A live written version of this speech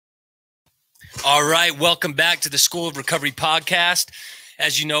All right, welcome back to the School of Recovery podcast.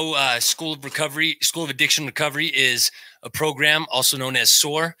 As you know, School of Addiction Recovery is a program also known as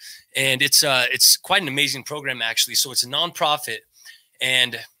SOAR, and it's quite an amazing program actually. So it's a nonprofit,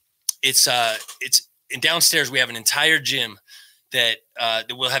 and it's and downstairs we have an entire gym that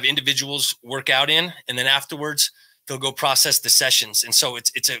we'll have individuals work out in, and then afterwards they'll go process the sessions. And so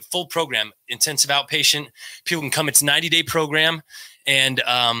it's a full program, intensive outpatient. People can come. It's a 90-day program, and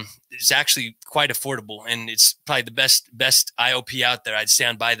it's actually quite affordable, and it's probably the best IOP out there. I'd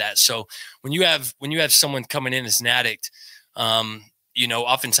stand by that. So when you have someone coming in as an addict,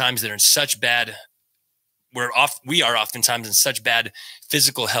 oftentimes they're in such bad. We are oftentimes in such bad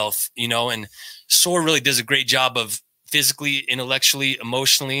physical health, and SOAR really does a great job of physically, intellectually,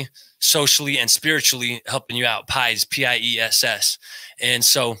 emotionally, socially, and spiritually helping you out. PIES, PIESS. And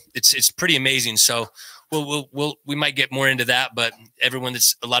so it's pretty amazing. So we might get more into that, but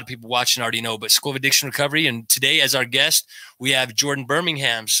a lot of people watching already know, but School of Addiction Recovery. And today as our guest, we have Jordan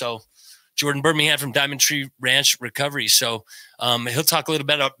Birmingham. So Jordan Birmingham from Diamond Tree Ranch Recovery. So he'll talk a little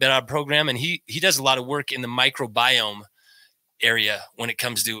bit about our program, and he does a lot of work in the microbiome area when it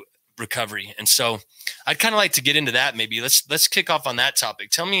comes to recovery. And so I'd kind of like to get into that. Maybe let's kick off on that topic.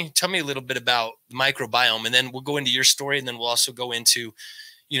 Tell me a little bit about the microbiome, and then we'll go into your story, and then we'll also go into,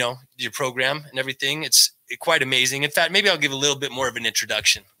 your program and everything. It's quite amazing. In fact, maybe I'll give a little bit more of an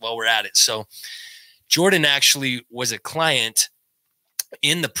introduction while we're at it. So Jordan actually was a client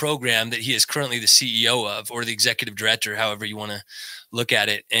in the program that he is currently the CEO of, or the executive director, however you want to look at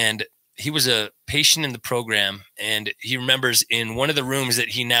it. And he was a patient in the program, and he remembers in one of the rooms that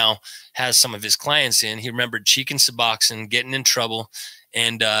he now has some of his clients in, he remembered cheeking Suboxone, getting in trouble.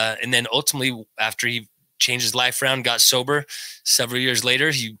 And then ultimately, after he changed his life around, got sober, several years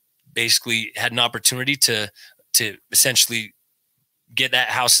later, he basically had an opportunity to essentially get that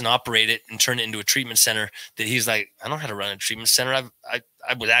house and operate it and turn it into a treatment center that he's like, I don't know how to run a treatment center. I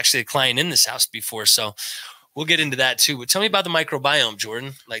was actually a client in this house before. So we'll get into that too. But tell me about the microbiome,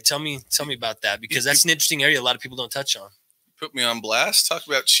 Jordan. Like, tell me about that, because that's an interesting area a lot of people don't touch on. Put me on blast. Talk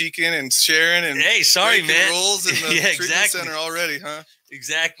about cheeking and sharing and hey, sorry, man. Rules in the treatment center already, huh?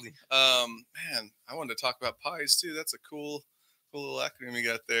 Exactly. Man, I wanted to talk about PIES too. That's a cool little acronym you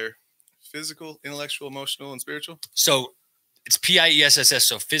got there. Physical, intellectual, emotional, and spiritual. So it's PIESS.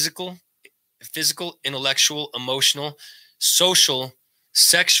 So physical, intellectual, emotional, social,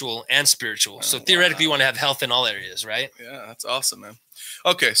 sexual, and spiritual. So theoretically, you want to have health in all areas, right? Yeah, that's awesome, man.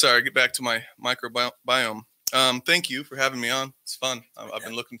 Okay, sorry, get back to my microbiome. Thank you for having me on. It's fun. I've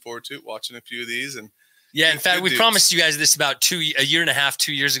been looking forward to it, watching a few of these. And yeah, in fact, we promised you guys this about a year and a half,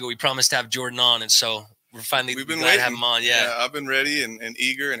 2 years ago. We promised to have Jordan on, and so we've been glad to have him on. Yeah, I've been ready and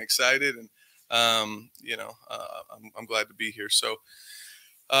eager and excited, and I'm glad to be here. So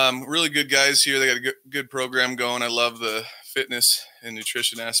really good guys here. They got a good program going. I love the fitness and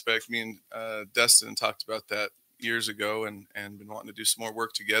nutrition aspect. Me and Dustin talked about that years ago, and been wanting to do some more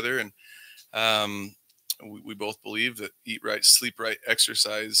work together. And we both believe that eat right, sleep right,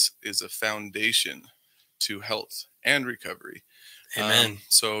 exercise is a foundation to health and recovery. Amen.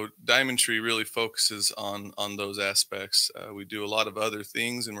 So Diamond Tree really focuses on those aspects. We do a lot of other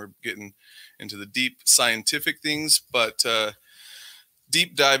things, and we're getting into the deep scientific things, but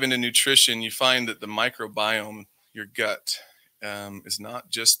deep dive into nutrition, you find that the microbiome, your gut, is not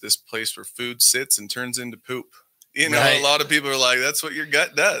just this place where food sits and turns into poop. Right. A lot of people are like, that's what your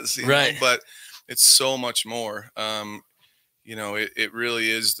gut does, right? But it's so much more. It really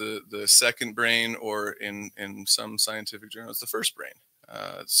is the second brain, or in some scientific journals, the first brain.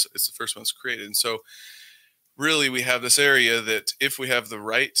 It's the first one that's created. And so really we have this area that if we have the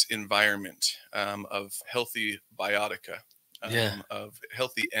right environment of healthy biotica, of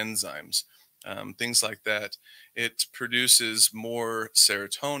healthy enzymes, things like that, it produces more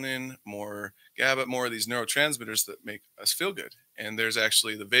serotonin, more GABA, more of these neurotransmitters that make us feel good. And there's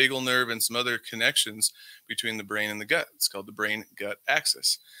actually the vagal nerve and some other connections between the brain and the gut. It's called the brain-gut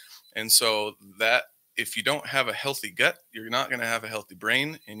axis. And so that if you don't have a healthy gut, you're not going to have a healthy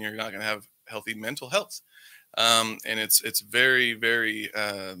brain, and you're not going to have healthy mental health. And it's very, very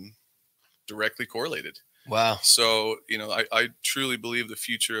directly correlated. Wow. So, I truly believe the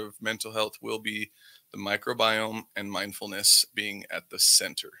future of mental health will be the microbiome and mindfulness being at the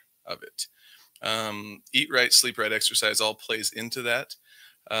center of it. Eat right, sleep right, exercise all plays into that.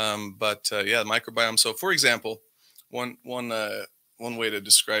 But the microbiome. So for example, one way to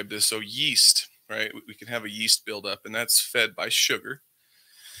describe this. So yeast, right? We can have a yeast buildup, and that's fed by sugar.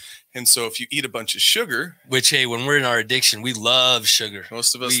 And so if you eat a bunch of sugar, which, hey, when we're in our addiction, we love sugar.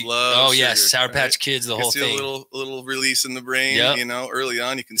 Most of us love. Oh yeah, sugar, Sour Patch Kids, the whole thing. A little release in the brain. You know, early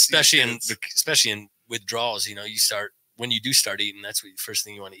on, you can see especially in withdrawals. You know, when you do start eating, that's what the first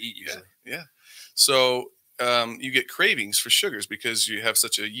thing you want to eat usually. Yeah. So you get cravings for sugars because you have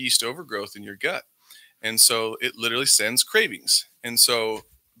such a yeast overgrowth in your gut, and so it literally sends cravings. And so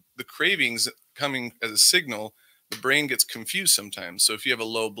the cravings coming as a signal, the brain gets confused sometimes. So if you have a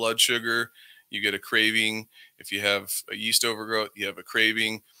low blood sugar, you get a craving. If you have a yeast overgrowth, you have a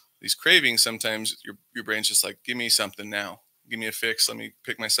craving. These cravings, sometimes your brain's just like, give me something now. Give me a fix. Let me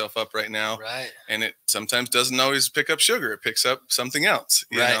pick myself up right now. Right. And it sometimes doesn't always pick up sugar. It picks up something else,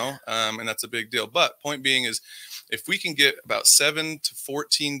 you know, and that's a big deal. But point being is, if we can get about 7 to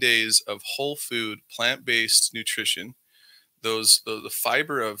 14 days of whole food, plant-based nutrition, the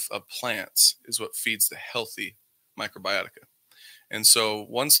fiber of plants is what feeds the healthy microbiotica. And so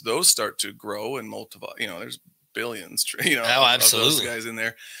once those start to grow and multiply, you know, there's billions, you know, of those guys in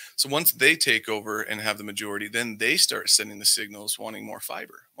there. So once they take over and have the majority, then they start sending the signals, wanting more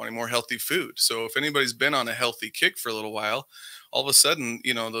fiber, wanting more healthy food. So if anybody's been on a healthy kick for a little while, all of a sudden,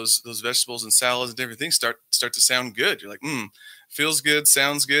 you know, those vegetables and salads and different things start to sound good. You're like, feels good,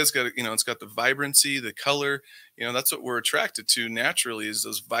 sounds good. It's got, you know, it's got the vibrancy, the color. You know, that's what we're attracted to naturally, is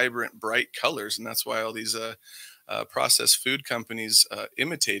those vibrant, bright colors. And that's why all these processed food companies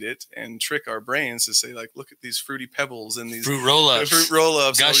imitate it and trick our brains to say, like, look at these fruity pebbles and these fruit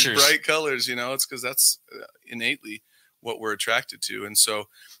roll-ups, gushers, bright colors. You know, it's because that's innately what we're attracted to. And so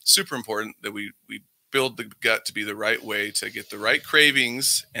super important that we build the gut to be the right way to get the right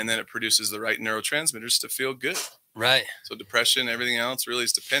cravings, and then it produces the right neurotransmitters to feel good. Right. So depression, everything else really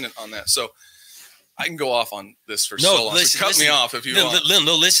is dependent on that. So I can go off on this for so long. So cut me off if you want.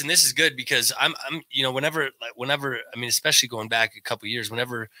 No, listen, this is good, because I'm, you know, whenever, I mean, especially going back a couple of years,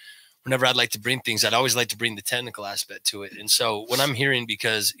 whenever I'd like to bring things, I'd always like to bring the technical aspect to it. And so when I'm hearing,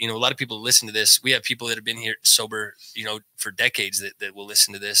 because, you know, a lot of people listen to this, we have people that have been here sober, you know, for decades that will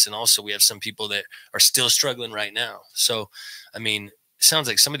listen to this. And also we have some people that are still struggling right now. So, I mean, it sounds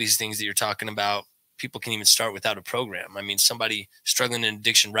like some of these things that you're talking about, people can even start without a program. I mean, somebody struggling in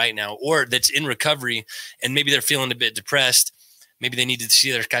addiction right now, or that's in recovery, and maybe they're feeling a bit depressed. Maybe they need to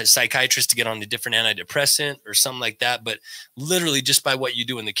see their psychiatrist to get on a different antidepressant or something like that. But literally just by what you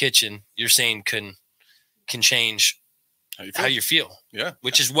do in the kitchen, you're saying can change how you feel. Yeah.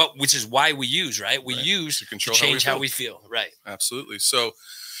 Which is why we use, right? We use to change how we feel. Right. Absolutely. So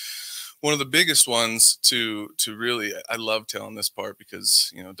one of the biggest ones to really, I love telling this part,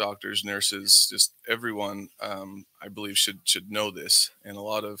 because, you know, doctors, nurses, just everyone, I believe should know this. And a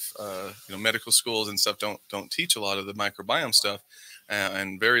lot of, you know, medical schools and stuff don't teach a lot of the microbiome stuff,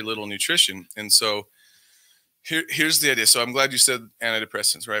 and very little nutrition. And so here's the idea. So I'm glad you said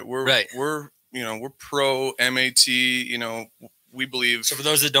antidepressants, right? We're you know, we're pro MAT, you know, we believe. So for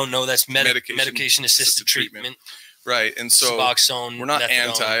those that don't know, that's medication assisted treatment. Right. And so Suboxone, we're not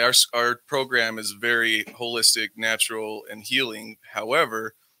methadone. anti. Our program is very holistic, natural, and healing.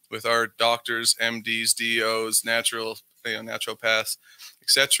 However, with our doctors, MDs, DOs, naturopaths,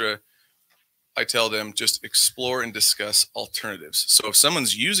 etc., I tell them just explore and discuss alternatives. So if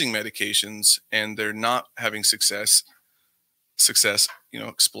someone's using medications and they're not having success, you know,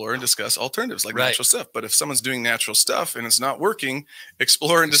 explore and discuss alternatives like natural stuff. But if someone's doing natural stuff and it's not working,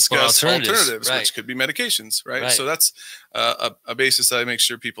 explore and discuss alternatives, which could be medications, right? So that's a basis that I make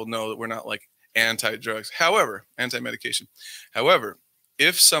sure people know, that we're not like anti-drugs. However, anti-medication. However,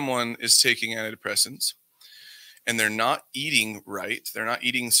 if someone is taking antidepressants and they're not eating right, they're not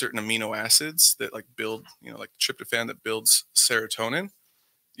eating certain amino acids that like build, you know, like tryptophan that builds serotonin,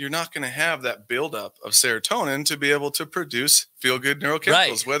 you're not going to have that buildup of serotonin to be able to produce feel-good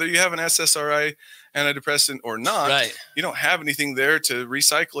neurochemicals. Whether you have an SSRI antidepressant or not, you don't have anything there to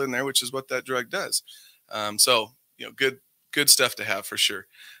recycle in there, which is what that drug does. So, you know, good stuff to have for sure.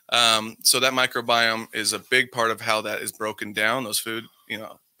 So that microbiome is a big part of how that is broken down. Those food, you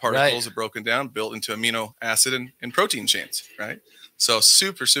know, particles are broken down, built into amino acid and protein chains, right? So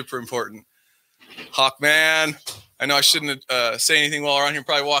super, super important. Hawkman, I know I shouldn't say anything while we're on here,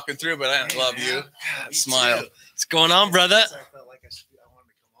 probably walking through, but I love you. God, smile. What's going on, brother? I felt like I wanted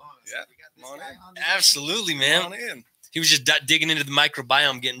to come on. Yeah, come on in. Absolutely, man. Come on in. He was just digging into the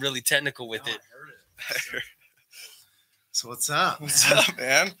microbiome, getting really technical with it. I heard it. So what's up? What's up,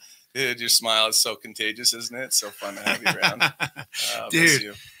 man? Dude, your smile is so contagious, isn't it? It's so fun to have you around. Dude,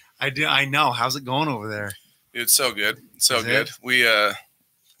 you. I know. How's it going over there? Dude, it's so good. So good. We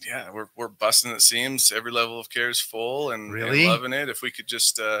we're busting at seams. Every level of care is full and, really? And loving it. If we could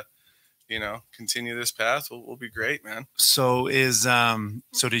just continue this path, we'll be great, man. So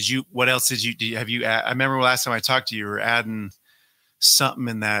what else have you I remember last time I talked to you, you were adding something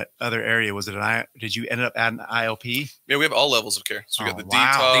in that other area. Was it did you end up adding ILP? Yeah, we have all levels of care. So we got the wow.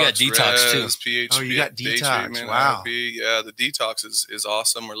 detox, they got detox res, too. PHP, Oh, you got day detox. treatment, Wow. ILP. Yeah, the detox is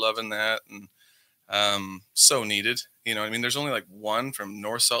awesome. We're loving that, and so needed. I mean, there's only like one from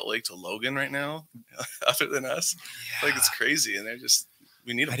North Salt Lake to Logan right now, other than us. Yeah. Like, it's crazy, and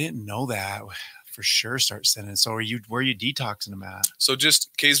we need them. I didn't know that. For sure, start sending. So where are you detoxing them at? So just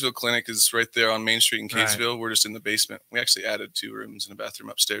Kaysville Clinic is right there on Main Street in Kaysville. Right. We're just in the basement. We actually added 2 rooms and a bathroom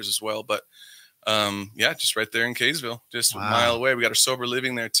upstairs as well. But just right there in Kaysville, just a mile away. We got our sober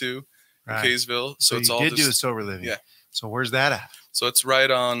living there too, in Kaysville. So it's all do a sober living. Yeah. So where's that at? So it's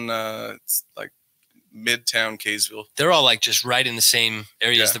right on it's like Midtown Kaysville. They're all like just right in the same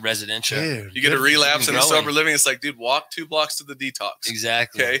area as the residential. Dude, you get a relapse in the sober living. It's like, dude, walk 2 blocks to the detox.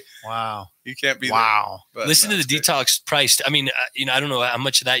 Exactly. Okay. Wow. You can't be there. But listen to the detox price. I mean, I don't know how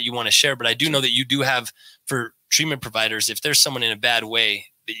much of that you want to share, but I do know that you do have for treatment providers. If there's someone in a bad way,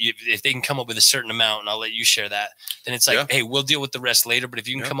 if they can come up with a certain amount, and I'll let you share that, then it's like, hey, we'll deal with the rest later. But if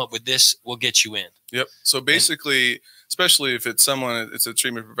you can come up with this, we'll get you in. Yep. So basically, especially if it's a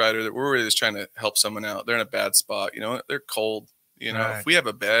treatment provider that we're really just trying to help someone out. They're in a bad spot. They're cold. If we have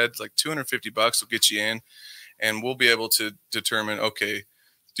a bed, like $250 will get you in, and we'll be able to determine, okay,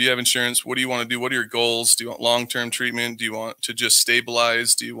 do you have insurance? What do you want to do? What are your goals? Do you want long-term treatment? Do you want to just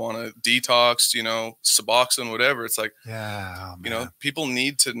stabilize? Do you want to detox? Suboxone, whatever. It's like, people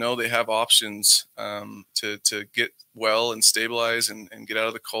need to know they have options to get well and stabilize and get out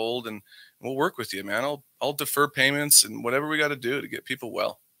of the cold. And we'll work with you, man. I'll defer payments and whatever we got to do to get people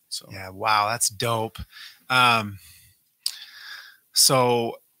well. So yeah, wow, that's dope.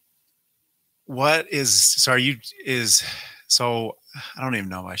 So I don't even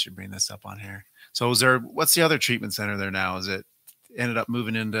know if I should bring this up on here. So what's the other treatment center there now? Is it ended up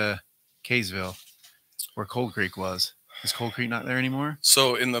moving into Kaysville where Cold Creek was? Is Cold Creek not there anymore?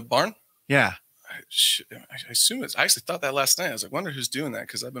 So in the barn? Yeah. I assume I actually thought that last night. I was like, wonder who's doing that,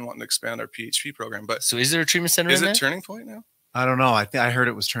 because I've been wanting to expand our PHP program. But so is there a treatment center? Is it Turning Point now? I don't know. I heard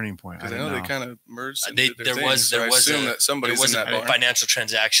it was Turning Point. I know they kind of merged. There was a financial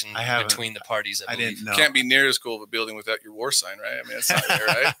transaction between the parties. I didn't know. Can't be near as cool of a building without your war sign, right? I mean, it's not there,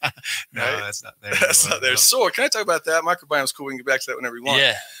 right? No, right? That's not there. That's not there. So, can I talk about that? Microbiome's cool. We can get back to that whenever you want.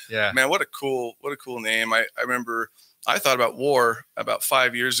 Yeah. Man, what a cool name. I remember I thought about war about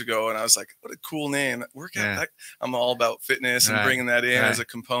 5 years ago, and I was like, what a cool name. I'm all about fitness and bringing that in as a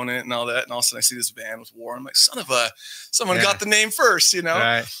component and all that. And all of a sudden I see this van with war. I'm like, someone got the name first,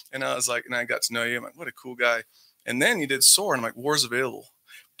 Right. And I was like, and I got to know you. I'm like, what a cool guy. And then you did SOAR, and I'm like, war's available.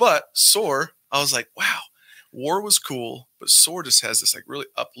 But SOAR, I was like, wow, war was cool, but SOAR just has this like really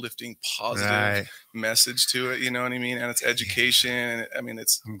uplifting, positive message to it. You know what I mean? And it's education. And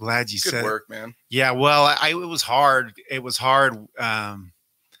I'm glad you said good work, man. Yeah. Well, it was hard. It was hard, kind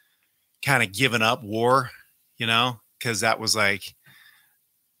of giving up war, because that was like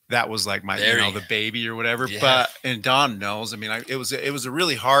my, the baby or whatever. Yeah. And Don knows. I mean, it was a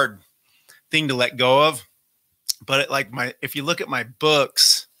really hard thing to let go of. But if you look at my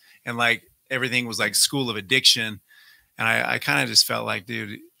books and like everything was like School of Addiction, and I kind of just felt like,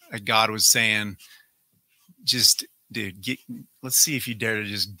 dude, God was saying, just dude, let's see if you dare to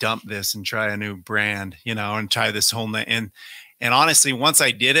just dump this and try a new brand, and try this whole and honestly, once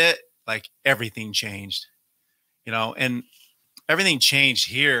I did it, like everything changed, and everything changed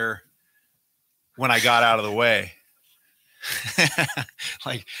here when I got out of the way.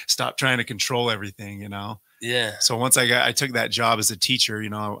 Like, stop trying to control everything, Yeah. So once I took that job as a teacher,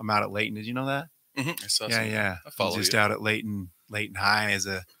 I'm out at Layton. Did you know that? Mm-hmm. I saw yeah. I'm just out at Layton High as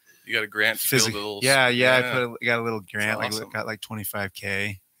a. You got a grant to build a little. Yeah. I got a little grant. Awesome. Got like $25,000.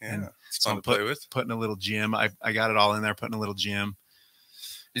 Yeah, and it's fun to play with. Putting a little gym. I got it all in there. Putting a little gym.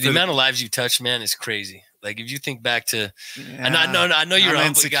 The amount of lives you touched, man, is crazy. Like if you think back to, and I know you're an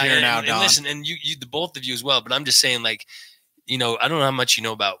humble guy, and listen, and you, the both of you as well. But I'm just saying, like, I don't know how much you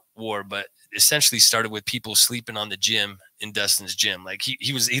know about war, but essentially started with people sleeping on the gym in Dustin's gym. Like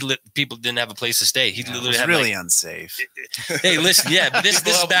people didn't have a place to stay. He literally had really unsafe. Hey, listen, yeah, but this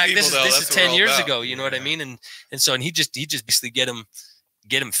is 10 years ago. You know what I mean? And so he just basically get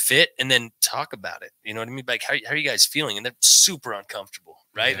him fit and then talk about it. You know what I mean? Like how are you guys feeling? And that's super uncomfortable,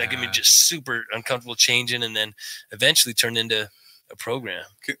 right? Yeah. Like just super uncomfortable changing, and then eventually turned into a program.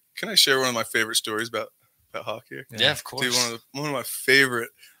 Can I share one of my favorite stories about hockey? Yeah, of course. Dude, one of my favorite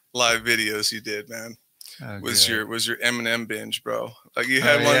live videos you did, man. was your M&M binge, bro? Like you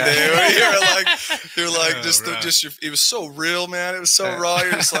had one day where you're like it was so real, man. It was so raw.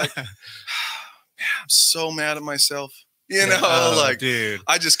 You're just like, man, I'm so mad at myself. You know, dude,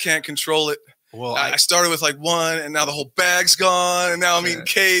 I just can't control it. Well, I started with like one, and now the whole bag's gone, and now I'm eating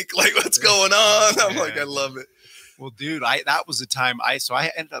cake. Like, what's going on? I'm like, I love it. Well, dude, that was the time I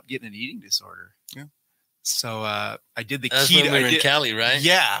ended up getting an eating disorder. Yeah. So I did the That's keto. when we were in Cali, right?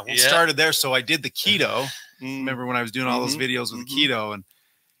 Yeah, we started there. So I did the keto. Remember when I was doing all those videos with the keto,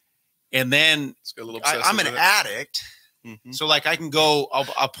 and then I'm an addict. So like I can go,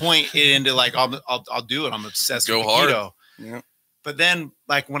 I'll point it into like I'll do it. I'm obsessed with keto. Yeah. But then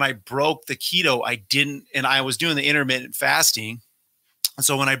like when I broke the keto, and I was doing the intermittent fasting. And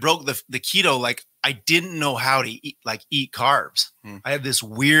so when I broke the keto, like I didn't know how to eat carbs. I had this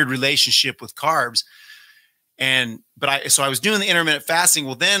weird relationship with carbs. So I was doing the intermittent fasting.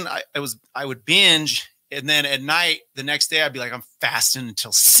 Well, then I would binge. And then at night, the next day, I'd be like, I'm fasting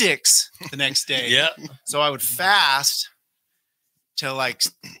until 6 the next day. Yeah. So I would fast till like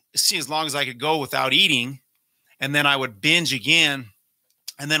see as long as I could go without eating. And then I would binge again.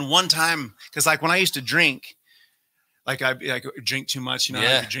 And then one time, because like when I used to drink, like I drink too much, you know,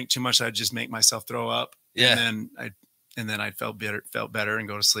 if I drink too much, I'd just make myself throw up. Yeah. And then I felt better and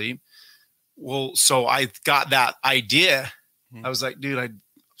go to sleep. Well, so I got that idea. I was like, dude, I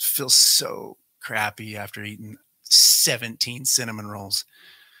feel so crappy after eating 17 cinnamon rolls.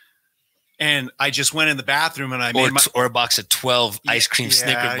 And I just went in the bathroom and I made or a box of 12 ice cream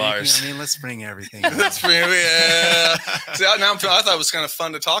Snicker bars. I mean, let's bring everything. Let's bring See, now I thought it was kind of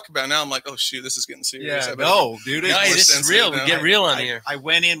fun to talk about. Now I'm like, oh shoot, this is getting serious. Yeah, no, dude, this is real. We get real on here. I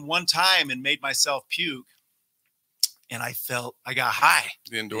went in one time and made myself puke, and I got high.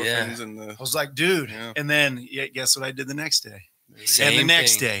 The endorphins and I was like, dude. Yeah. And then guess what I did the next day? Same and the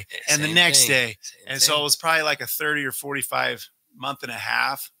next thing. day, and the next Same day. And so it was probably like a 30 or 45 month and a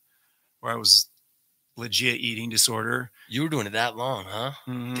half where I was legit eating disorder. You were doing it that long, huh?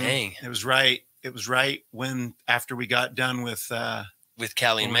 Dang. It was right when after we got done with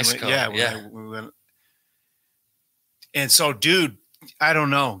Cali in Mexico. We went. And so, dude, I don't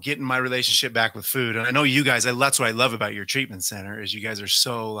know, getting my relationship back with food. And I know you guys, that's what I love about your treatment center is you guys are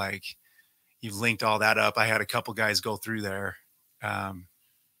so like, you've linked all that up. I had a couple guys go through there.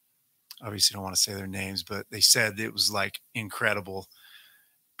 Obviously don't want to say their names, but they said it was like incredible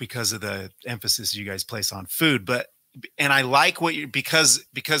because of the emphasis you guys place on food. And I like what because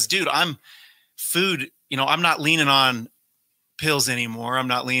dude, I'm food, you know, I'm not leaning on pills anymore. I'm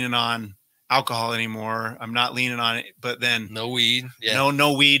not leaning on alcohol anymore. I'm not leaning on it, but then no weed. Yeah.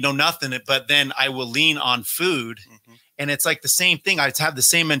 No weed, no nothing. But then I will lean on food. And it's like the same thing. I have the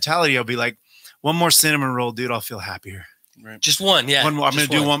same mentality. I'll be like, one more cinnamon roll, dude, I'll feel happier. Right. Just one. Yeah. One more. I'm going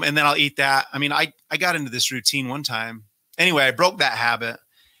to do one and then I'll eat that. I mean, I got into this routine one time. Anyway, I broke that habit,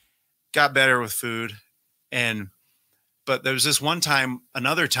 got better with food. But there was this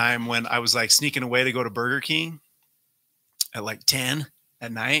another time when I was like sneaking away to go to Burger King at like 10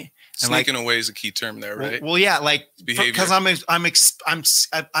 at night. And sneaking away is a key term there, right? Well, yeah, like behavior. Because I'm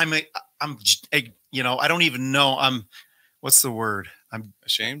you know, I don't even know. What's the word? I'm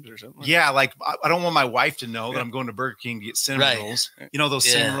ashamed or something. Yeah, like I don't want my wife to know that I'm going to Burger King to get cinnamon rolls. You know those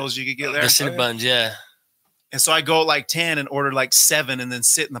cinnamon rolls you could get there? The cinnamon buns, yeah. And so I go at like 10 and order like 7 and then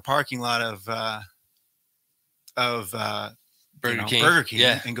sit in the parking lot of Burger King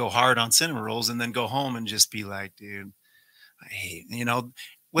and go hard on cinnamon rolls and then go home and just be like, dude, I hate, you know.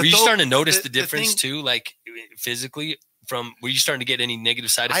 Were you starting to notice the difference too, like physically were you starting to get any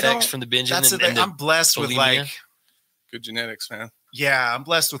negative side effects from the binging? I'm blessed with like good genetics, man. Yeah, I'm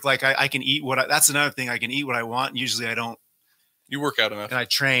blessed with like I can eat that's another thing. I can eat what I want. Usually I don't. You work out enough. And I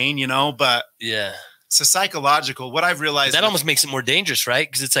train, you know, but yeah. It's a psychological. What I've realized that almost makes it more dangerous, right?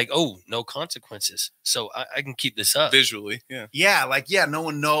 Because it's like, oh, no consequences, so I can keep this up visually. No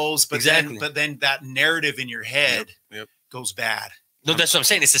one knows, but then that narrative in your head goes bad. No, that's what I'm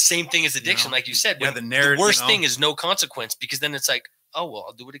saying. It's the same thing as addiction, like you said. Yeah, the narrative. The worst thing is no consequence, because then it's like, oh well,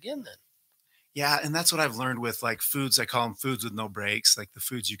 I'll do it again then. Yeah, and that's what I've learned with like foods. I call them foods with no breaks, like the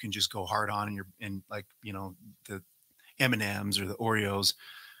foods you can just go hard on, and like, you know, the M&Ms or the Oreos,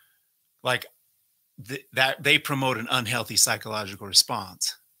 like. That they promote an unhealthy psychological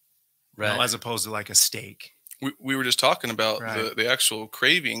response, right? You know, as opposed to like a steak. We were just talking about the actual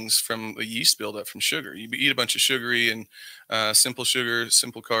cravings from the yeast buildup from sugar. You eat a bunch of sugary and simple sugar,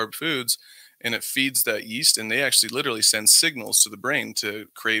 simple carb foods, and it feeds that yeast, and they actually literally send signals to the brain to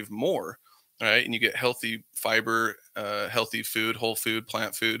crave more. All right. And you get healthy fiber, healthy food, whole food,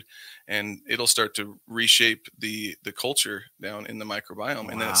 plant food, and it'll start to reshape the culture down in the microbiome. Wow.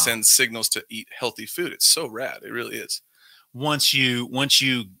 And then it sends signals to eat healthy food. It's so rad. It really is. Once you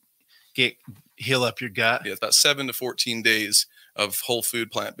heal up your gut. Yeah, it's about 7 to 14 days of whole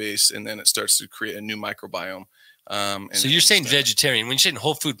food, plant-based, and then it starts to create a new microbiome. So you're saying vegetarian. When you're saying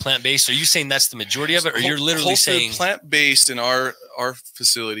whole food, plant-based, are you saying that's the majority of it, or you're literally saying plant-based in our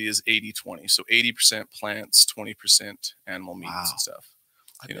facility is 80-20. So 80% plants, 20% animal meats and stuff.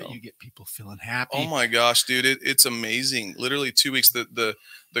 I bet you get people feeling happy. Oh my gosh, dude, it's amazing. Literally 2 weeks. The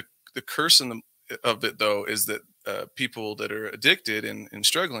curse of it though is that people that are addicted and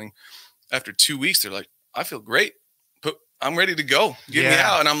struggling, after 2 weeks, they're like, I feel great. I'm ready to go. Get me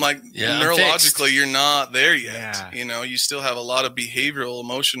out. And I'm like, neurologically, you're not there yet. Yeah. You know, you still have a lot of behavioral,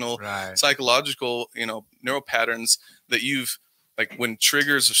 emotional, psychological, neural patterns that you've, like when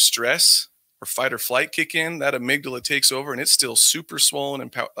triggers of stress or fight or flight kick in, that amygdala takes over and it's still super swollen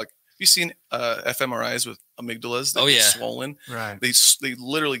and like, you seen fMRIs with amygdalas that get swollen? Right. They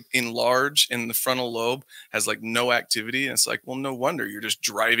literally enlarge, and the frontal lobe has like no activity. And it's like, well, no wonder you're just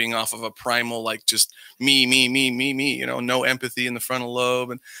driving off of a primal, like just me, no empathy in the frontal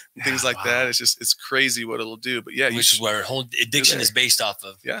lobe and things like that. It's crazy what it'll do. But which is where whole addiction is based off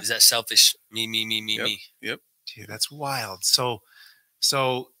of. Yeah. Is that selfish me. Yep. Dude, that's wild. So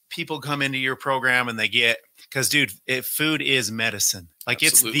people come into your program and they get, because dude, food is medicine. Like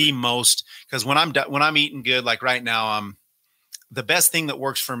Absolutely. It's the most, because when I'm eating good, like right now, the best thing that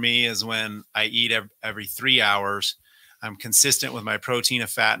works for me is when I eat every 3 hours. I'm consistent with my protein, a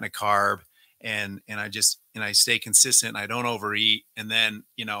fat, and a carb. And I stay consistent. I don't overeat. And then,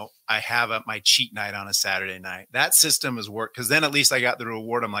 I have my cheat night on a Saturday night. That system has worked, because then at least I got the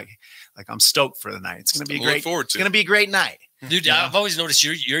reward. I'm like I'm stoked for the night. It's going to be great. It's going to be a great night. Dude, I've always noticed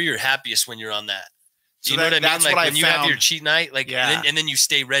you're your happiest when you're on that. So you know what I mean? Like when you have your cheat night, and then you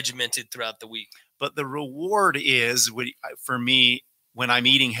stay regimented throughout the week. But the reward is, for me, when I'm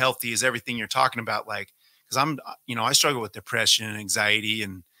eating healthy, is everything you're talking about. Like, because I struggle with depression and anxiety.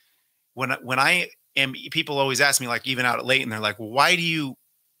 And when I am, people always ask me, like even out at late, and they're like, well, why do you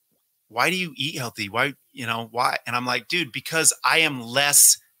eat healthy? Why? And I'm like, dude, because I am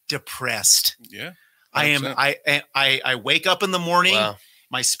less depressed. Yeah. 100%. I wake up in the morning. Wow.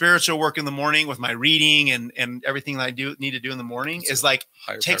 My spiritual work in the morning with my reading and everything that I need to do in the morning is like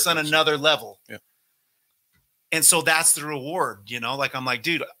takes on another level. Yeah. And so that's the reward, like I'm like,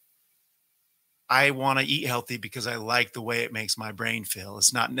 dude, I want to eat healthy because I like the way it makes my brain feel.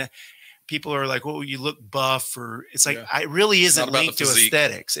 It's not, people are like, well, you look buff, or it's like, I really isn't linked to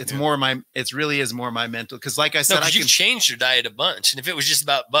aesthetics. It's more it really is more my mental. Cause like I said, you've changed your diet a bunch. And if it was just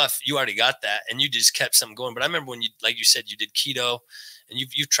about buff, you already got that and you just kept something going. But I remember when like you said, you did keto. And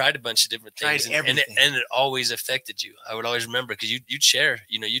you've tried a bunch of different things, and it always affected you. I would always remember because you'd share,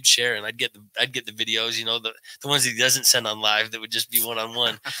 and I'd get the videos, the ones he doesn't send on live that would just be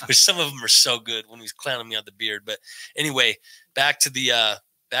one-on-one, which some of them are so good when he's clowning me on the beard. But anyway, back to the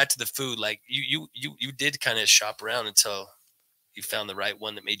food. Like you did kind of shop around until you found the right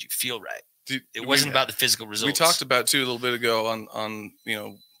one that made you feel right. Dude, it wasn't about the physical results. We talked about too a little bit ago on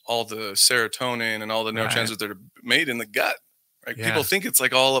all the serotonin and all the neurotransmitters that are made in the gut. Right? Yeah. People think it's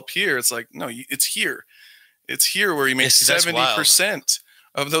like all up here. It's like, no, it's here. It's here where you make 70%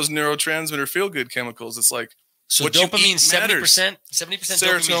 of those neurotransmitter feel-good chemicals. It's like, so dopamine, 70%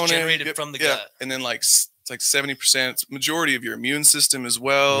 dopamine is generated from the gut. And then it's like 70%, it's majority of your immune system as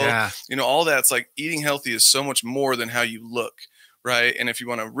well. Yeah. All that's like eating healthy is so much more than how you look. Right. And if you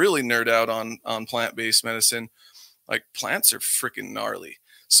want to really nerd out on plant-based medicine, like plants are freaking gnarly.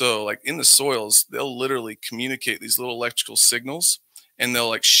 So like in the soils, they'll literally communicate these little electrical signals, and they'll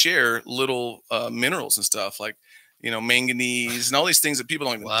like share little minerals and stuff like, manganese and all these things that people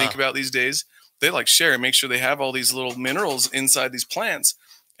don't even think about these days. They like share and make sure they have all these little minerals inside these plants.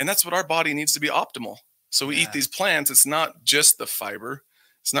 And that's what our body needs to be optimal. So we eat these plants. It's not just the fiber.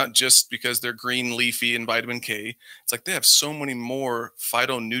 It's not just because they're green, leafy, and vitamin K. It's like they have so many more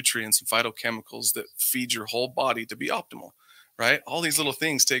phytonutrients and phytochemicals that feed your whole body to be optimal. Right. All these little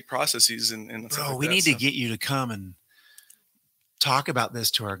things take processes and bro, we need to get you to come and talk about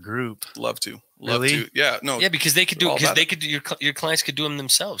this to our group. Love to. Yeah. No. Yeah. Because they could your clients could do them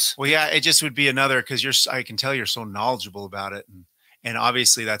themselves. Well, yeah, it just would be another, because I can tell you're so knowledgeable about it. And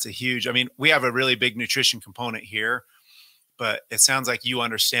obviously that's a huge, we have a really big nutrition component here, but it sounds like you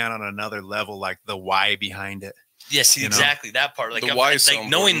understand on another level, like the why behind it. Yes, exactly that part. Like the why is like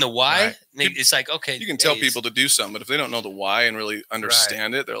knowing the why, it's like, okay, you can tell people to do something, but if they don't know the why and really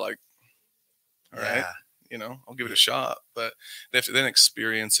understand it, they're like, all right, you know, I'll give it a shot, but they have to then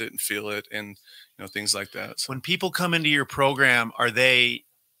experience it and feel it and, you know, things like that. So. When people come into your program, are they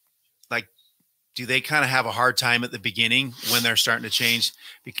like, do they kind of have a hard time at the beginning when they're starting to change,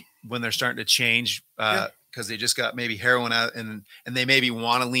 because they just got maybe heroin out and they maybe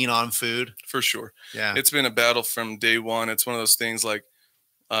want to lean on food? For sure. Yeah. It's been a battle from day one. It's one of those things like,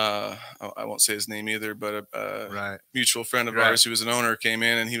 I won't say his name either, but a mutual friend of ours who was an owner came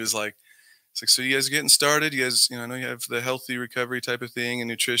in and he was like, it's like, so you guys are getting started? You guys, you know, I know you have the healthy recovery type of thing and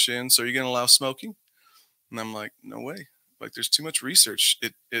nutrition. So are you going to allow smoking? And I'm like, no way. Like, there's too much research.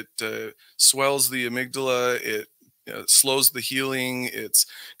 It swells the amygdala. It slows the healing. It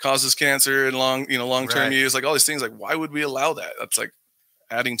causes cancer and long-term use, like all these things. Like, why would we allow that? That's like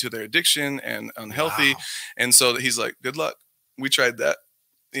adding to their addiction and unhealthy. Wow. And so he's like, good luck. We tried that.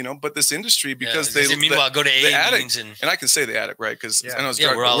 You know, but this industry, because meanwhile go to the addict, and I can say the addict, right? Because I know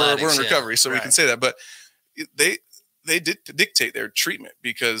we're in recovery, so we can say that. But they dictate their treatment,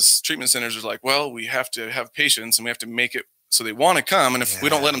 because treatment centers are like, well, we have to have patients and we have to make it so they want to come, and if we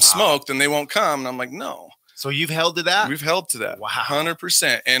don't let them smoke, then they won't come. And I'm like, no. So you've held to that? We've held to that. Wow.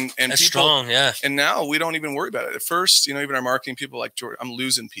 100%. And that's people, strong, yeah. And now we don't even worry about it. At first, you know, even our marketing people like, George, I'm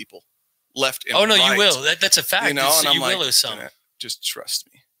losing people left and right. Oh no, right. you will. That's a fact. You know, and I'm you like, will lose some. Just trust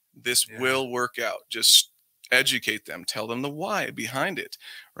me. This will work out. Just educate them, tell them the why behind it,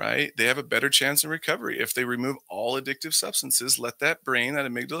 right? They have a better chance in recovery. If they remove all addictive substances, let that brain, that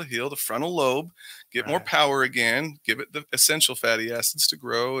amygdala heal, the frontal lobe, get more power again, give it the essential fatty acids to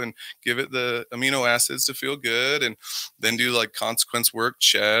grow, and give it the amino acids to feel good, and then do like consequence work,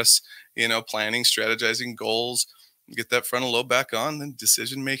 chess, you know, planning, strategizing, goals. Get that frontal lobe back on, then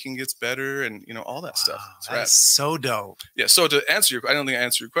decision making gets better, and you know, all that stuff. That's so dope. Yeah. So to answer I don't think I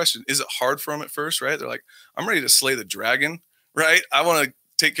answered your question. Is it hard for them at first? Right? They're like, I'm ready to slay the dragon. Right? I want to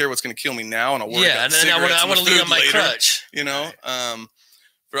take care of what's going to kill me now, and I'll worry about cigarettes. I want to lean on my crutch. You know,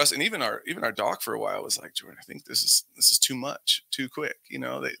 for us, and even our doc for a while was like, Jordan, I think this is too much, too quick. You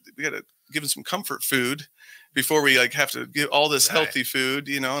know, we got to give them some comfort food before we like have to give all this healthy food.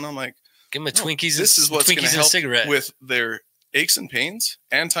 You know, and I'm like, give them a Twinkies. This is what's going to help cigarette with their aches and pains,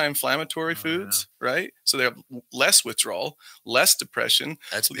 anti-inflammatory foods, right? So they have less withdrawal, less depression.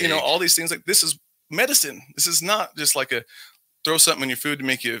 That's big. You know, all these things. Like, this is medicine. This is not just like throw something in your food to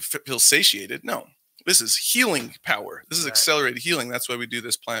make you feel satiated. No, this is healing power. This is accelerated healing. That's why we do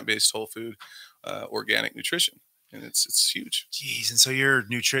this plant-based whole food, organic nutrition, and it's huge. Jeez, and so you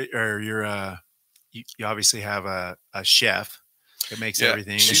obviously have a chef. It makes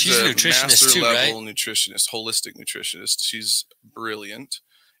everything. She's a nutritionist master too, level right? nutritionist, holistic nutritionist. She's brilliant.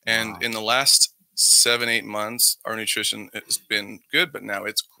 And in the last 7-8 months, our nutrition has been good, but now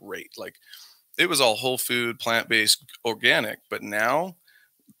it's great. Like, it was all whole food, plant-based, organic, but now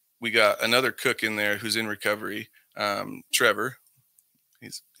we got another cook in there who's in recovery, Trevor.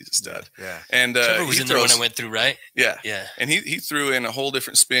 He's a stud. Yeah. And Trevor was in there when I went through, right? Yeah. Yeah. And he threw in a whole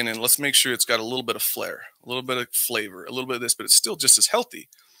different spin, and let's make sure it's got a little bit of flair, a little bit of flavor, a little bit of this, but it's still just as healthy.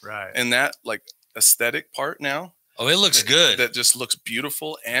 Right. And that like aesthetic part now. Oh, it looks good. That just looks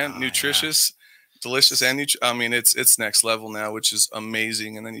beautiful and nutritious, delicious, and I mean, it's next level now, which is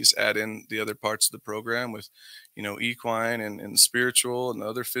amazing. And then you just add in the other parts of the program with, you know, equine and spiritual and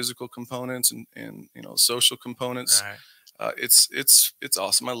other physical components and you know, social components. Right. It's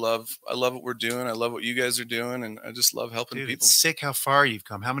awesome. I love what we're doing. I love what you guys are doing, and I just love helping people. It's sick how far you've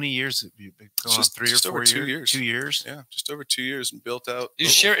come. How many years have you been going? Just 3 or 4 years? 2 years. 2 years. Yeah, just over 2 years, and built out.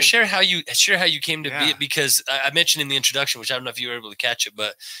 Share how you came to be it, because I mentioned in the introduction, which I don't know if you were able to catch it,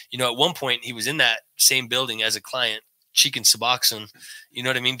 but you know, at one point he was in that same building as a client, cheeking Suboxone. You know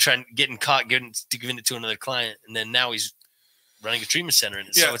what I mean? Getting caught, giving it to another client, and then now he's running a treatment center.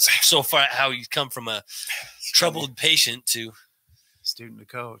 And so it's so far how you come from a troubled patient to student to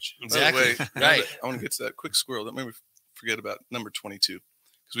coach. Exactly. Right. I want to get to that quick squirrel. Don't make me forget about number 22,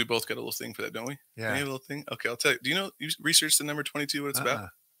 because we both got a little thing for that, don't we? Yeah. You have a little thing. Okay, I'll tell you. Do you know, you researched the number 22, what it's about?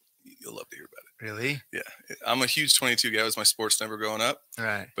 You'll love to hear about it. Really? Yeah. I'm a huge 22 guy. It was my sports number growing up.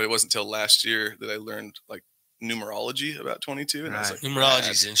 Right. But it wasn't until last year that I learned like numerology about 22. And I was like,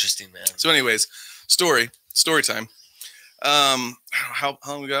 numerology is interesting, man. So anyways, story time. How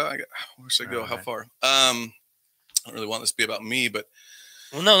long we got? Where should I go? How far? I don't really want this to be about me, but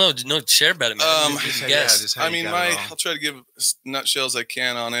well, no, share about it, man. I mean, I'll try to give as nutshell as I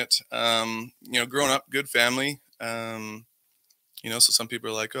can on it. You know, growing up, good family. You know, so some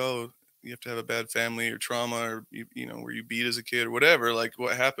people are like, oh, you have to have a bad family or trauma, or you know, were you beat as a kid or whatever. Like,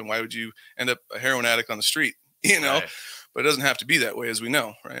 what happened? Why would you end up a heroin addict on the street? You know, but it doesn't have to be that way, as we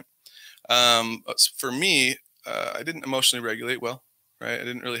know, right? For me, I didn't emotionally regulate well, right? I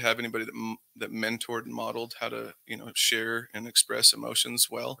didn't really have anybody that mentored and modeled how to, share and express emotions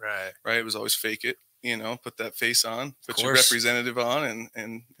well. Right. It was always fake it, put that face on, put your representative on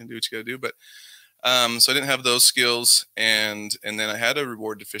and do what you got to do. But so I didn't have those skills, and then I had a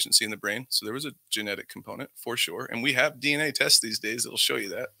reward deficiency in the brain. So there was a genetic component for sure. And we have DNA tests these days that'll show you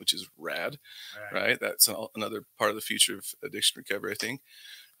that, which is rad, right? That's another part of the future of addiction recovery, I think.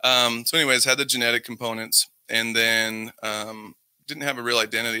 So anyways, had the genetic components, and then didn't have a real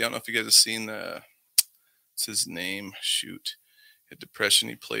identity. I don't know if you guys have seen what's his name? Shoot. He had depression.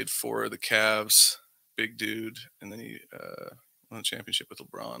 He played for the Cavs, big dude. And then he won a championship with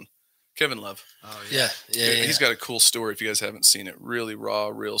LeBron. Kevin Love. Oh, yeah. He's got a cool story if you guys haven't seen it. Really raw,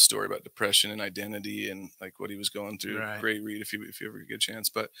 real story about depression and identity and like what he was going through. Right. Great read if you ever get a chance.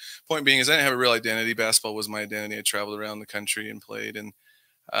 But point being is I didn't have a real identity. Basketball was my identity. I traveled around the country and played and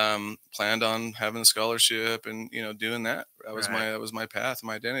planned on having a scholarship and, doing that. That was my path,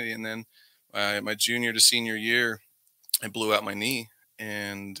 my identity. And then my junior to senior year, I blew out my knee.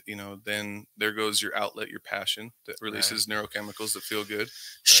 And, then there goes your outlet, your passion that releases neurochemicals that feel good.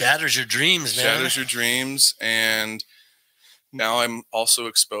 Shatters your dreams, man. Shatters your dreams. And now I'm also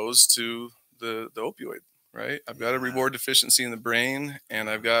exposed to the opioid, right? I've got a reward deficiency in the brain and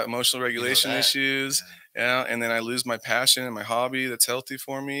I've got emotional regulation issues. Yeah. And then I lose my passion and my hobby that's healthy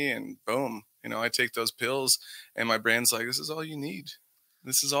for me. And boom, I take those pills and my brain's like, this is all you need.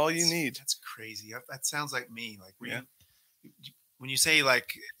 This is all you need. That's crazy. That sounds like me. Like when you say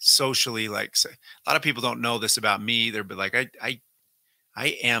like socially, like a lot of people don't know this about me either, but like I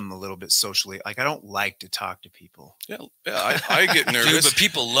am a little bit socially, like I don't like to talk to people. Yeah, I get nervous. Dude, but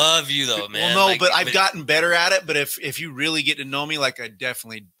people love you though, man. Well, no, but I've gotten better at it. But if you really get to know me, like I'd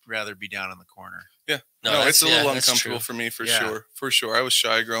definitely rather be down in the corner. Yeah, no, it's a little uncomfortable for me for sure. I was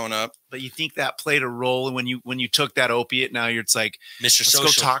shy growing up. But you think that played a role when you took that opiate? Now you're like Mr. Let's Social.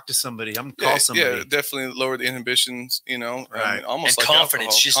 go talk to somebody. I'm gonna call somebody. Yeah, definitely lower the inhibitions. Right. I mean, almost and like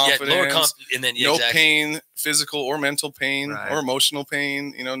confidence. Alcohol. Just lower confidence, and then no pain, physical or mental pain or emotional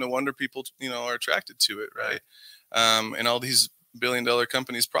pain. No wonder people are attracted to it, right? And all these billion-dollar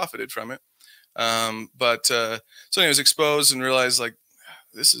companies profited from it. So I was exposed and realized like.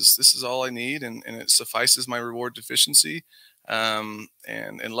 This is all I need, and it suffices my reward deficiency. And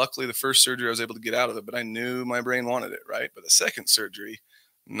luckily, the first surgery I was able to get out of it, but I knew my brain wanted it, right? But the second surgery,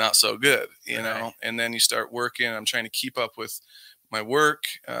 not so good, you know. And then you start working. I'm trying to keep up with my work,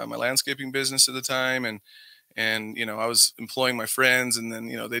 my landscaping business at the time, and I was employing my friends, and then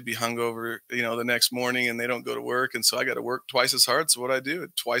they'd be hungover, the next morning, and they don't go to work, and so I got to work twice as hard. So what I do,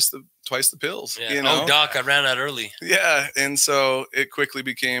 twice the pills. Yeah. Oh, doc, I ran out early. Yeah, and so it quickly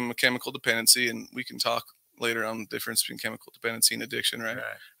became a chemical dependency, and we can talk later on the difference between chemical dependency and addiction, right?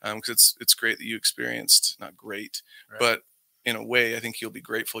 Because it's great that you experienced, not great, but in a way, I think you'll be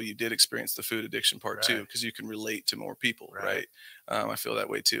grateful you did experience the food addiction part too, because you can relate to more people, right? I feel that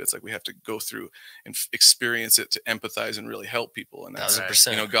way too. It's like we have to go through and experience it to empathize and really help people. And that's,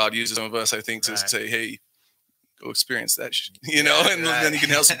 100%. God uses some of us, I think, to say, hey, go experience that, and then you can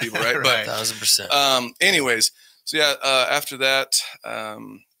help some people, right? But 1,000%. Anyways, so yeah, after that,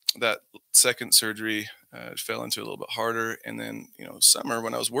 that second surgery, fell into a little bit harder. And then, summer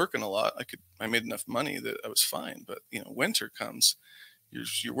when I was working a lot, I made enough money that I was fine. But, winter comes,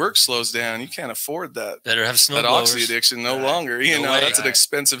 your work slows down. You can't afford that. Better have that oxy addiction no longer. That's an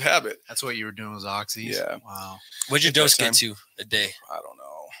expensive habit. That's what you were doing was oxys. Yeah. Wow. What'd your dose get to a day? I don't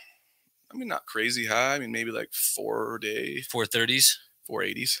know. I mean, not crazy high. I mean, maybe like 4 a day. 430s?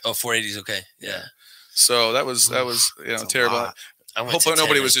 480s. Oh, 480s. Okay. Yeah. So that was terrible. I hope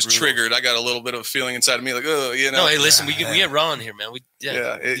nobody was just triggered. I got a little bit of a feeling inside of me, like, oh, No, hey, listen, we get raw in here, man.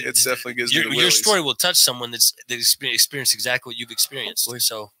 It definitely gives me the your story will touch someone that experienced exactly what you've experienced.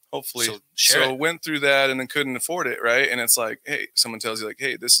 Hopefully. So went through that and then couldn't afford it, right? And it's like, hey, someone tells you like,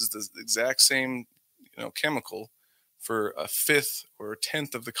 hey, this is the exact same, chemical for a fifth or a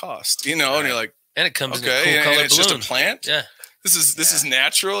tenth of the cost, and you're like, and it comes in a cool color it's balloon. just a plant. Yeah. This is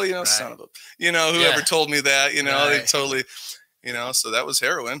natural, son of a, whoever told me that, they totally. So that was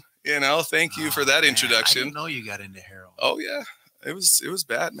heroin, thank you for that introduction. I didn't know you got into heroin. Oh yeah. It was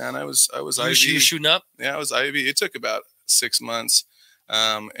bad, man. I was IV. You shooting up? Yeah, I was IV. It took about 6 months.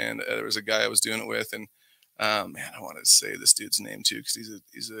 And there was a guy I was doing it with, and man, I wanted to say this dude's name too, because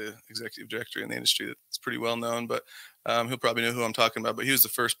he's a executive director in the industry that's pretty well known, but he'll probably know who I'm talking about. But he was the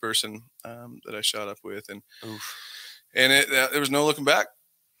first person that I shot up with, and there was no looking back.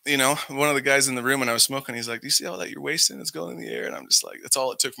 One of the guys in the room when I was smoking, he's like, do you see all that you're wasting? It's going in the air. And I'm just like, that's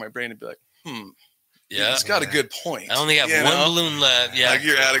all it took for my brain to be like, yeah, he's got a good point. I only have one balloon left. Yeah. Like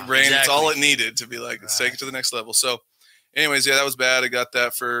your addict brain, it's all it needed to be like, let's take it to the next level. So anyways, yeah, that was bad. I got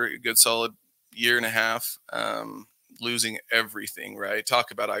that for a good solid year and a half. Losing everything, right? Talk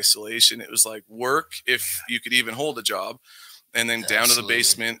about isolation. It was like work if you could even hold a job, and then down to the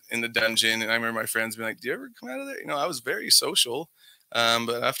basement in the dungeon. And I remember my friends being like, do you ever come out of there? You know, I was very social.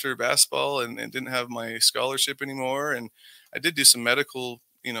 But after basketball and didn't have my scholarship anymore, and I did do some medical,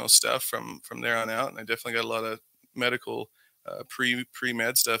 you know, stuff from there on out. And I definitely got a lot of medical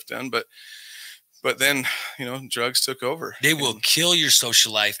pre-med stuff done. But then, you know, drugs took over. They will kill your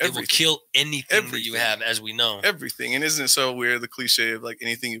social life. They will kill anything that you have, as we know. Everything. And isn't it so weird, the cliche of like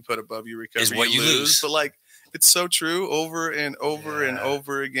anything you put above your recovery is what you lose. But like, it's so true over and over and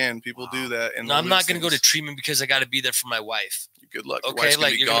over again. People do that. And no, I'm not going to go to treatment because I got to be there for my wife. Good luck. Okay,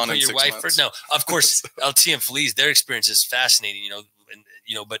 like you're going to put your wife first? No, of course, LT and Felice, their experience is fascinating, you know, and,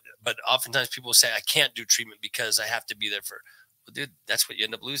 you know, but oftentimes people say, I can't do treatment because I have to be there for. Well, dude, that's what you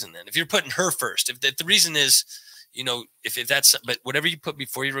end up losing then. If you're putting her first, if the reason is, you know, if that's, but whatever you put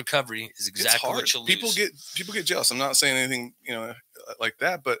before your recovery is exactly what you'll lose. People get jealous. I'm not saying anything, you know, like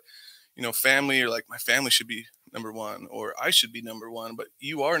that, but you know, family, or like my family should be number one, or I should be number one, but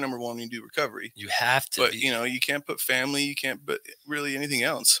you are number one when you do recovery. You have to, but you know, you can't put family, you can't put really anything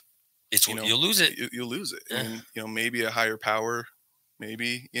else. It's you'll lose it. You'll lose it. Yeah. And you know, maybe a higher power,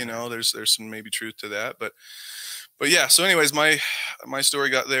 maybe, you know, there's some maybe truth to that, but yeah. So anyways, my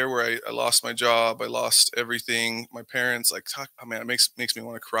story got there where I lost my job. I lost everything. My parents, like, oh man, it makes me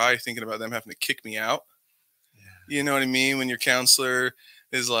want to cry thinking about them having to kick me out. Yeah. You know what I mean? When your counselor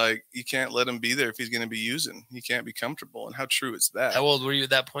is like, you can't let him be there if he's going to be using. He can't be comfortable. And how true is that? How old were you at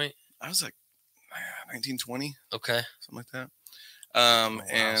that point? I was like 19, 20. Okay. Something like that.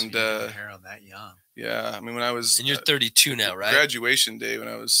 And heroin that young. Yeah. I mean, when I was, and you're 32 now, right? Graduation day when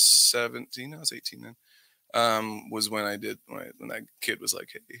I was 17, I was 18 then. Was when when that kid was like,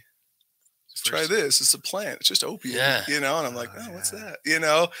 hey, try this. It's a plant. It's just opium. Yeah. You know, and I'm like, what's that? You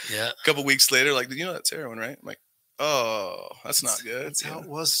know? Yeah. A couple weeks later, like, did you know that's heroin, right? I'm like, oh, that's not good. That's how it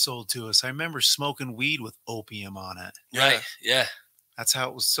was sold to us. I remember smoking weed with opium on it. Right. Yeah. That's how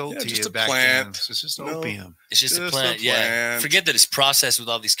it was sold to just you a back plant. then. It's just opium. It's just a plant. Yeah. Forget that it's processed with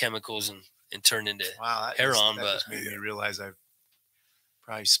all these chemicals and turned into heroin. That just made me realize I've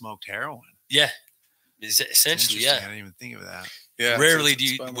probably smoked heroin. Yeah. Essentially, yeah. I didn't even think of that. Yeah. Rarely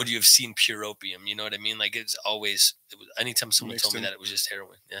would you have seen pure opium. You know what I mean? Like it was anytime someone told me that it was just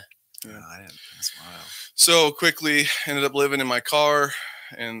heroin. Yeah. No, I didn't. That's wild. So quickly ended up living in my car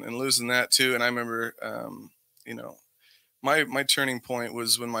and losing that too. And I remember, you know, my turning point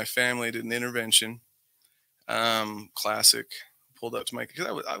was when my family did an intervention. Classic. Pulled up to my, because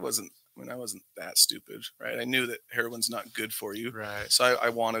I wasn't that stupid, right? I knew that heroin's not good for you. Right. So I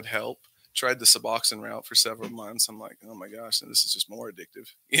wanted help. Tried the Suboxone route for several months. I'm like, oh my gosh, this is just more addictive.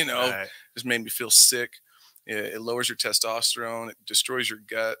 You know, just made me feel sick. It lowers your testosterone. It destroys your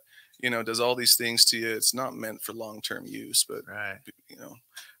gut. You know, does all these things to you. It's not meant for long-term use, but you know,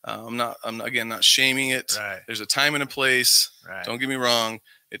 I'm not shaming it. Right. There's a time and a place. Right. Don't get me wrong.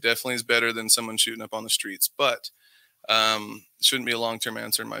 It definitely is better than someone shooting up on the streets, but it shouldn't be a long-term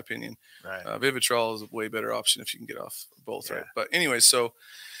answer in my opinion. Right. Vivitrol is a way better option if you can get off both. Right. But anyway, so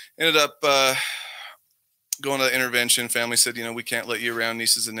ended up going to intervention. Family said, you know, we can't let you around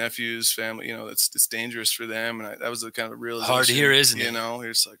nieces and nephews. Family, you know, it's dangerous for them. And that was the kind of realization. Hard to hear, isn't it? You know,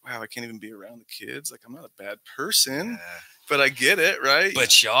 you're just like, wow, I can't even be around the kids. Like, I'm not a bad person, but I get it, right?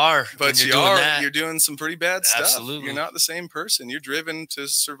 But you are. But you're doing some pretty bad stuff. Absolutely. You're not the same person. You're driven to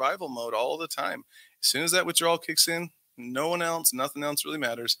survival mode all the time. As soon as that withdrawal kicks in, nothing else really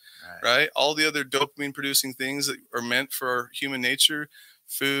matters, right? All the other dopamine producing things that are meant for our human nature,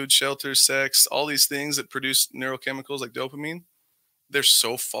 food, shelter, sex, all these things that produce neurochemicals like dopamine, they're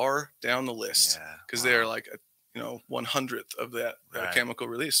so far down the list because they're like, 1/100th of that chemical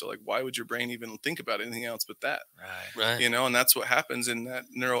release. So like, why would your brain even think about anything else but that? Right. You know, and that's what happens in that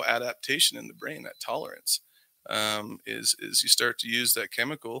neuroadaptation in the brain, that tolerance, is you start to use that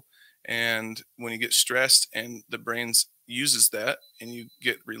chemical. And when you get stressed and the brain uses that and you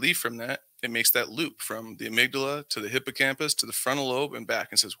get relief from that, it makes that loop from the amygdala to the hippocampus to the frontal lobe and back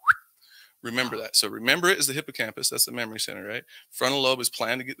and says, remember that. So remember it is the hippocampus. That's the memory center, right? Frontal lobe is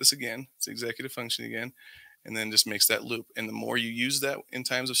planned to get this again. It's executive function again. And then just makes that loop. And the more you use that in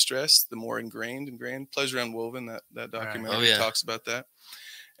times of stress, the more ingrained. Pleasure Unwoven, that documentary talks about that.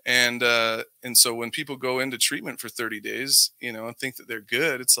 And so when people go into treatment for 30 days, you know, and think that they're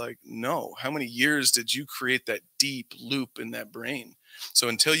good, it's like, no, how many years did you create that deep loop in that brain? So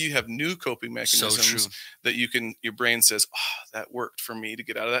until you have new coping mechanisms that your brain says, oh, that worked for me to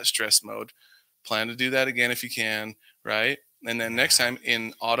get out of that stress mode, plan to do that again if you can, right? And then next time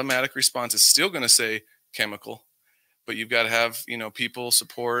in automatic response, it's still going to say chemical, but you've got to have, you know, people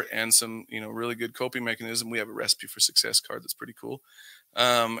support and some, you know, really good coping mechanism. We have a recipe for success card that's pretty cool.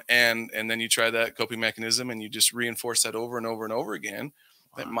 And then you try that coping mechanism and you just reinforce that over and over and over again.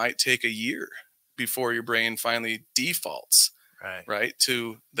 Wow. That might take a year before your brain finally defaults right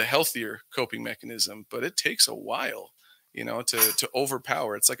to the healthier coping mechanism, but it takes a while, you know, to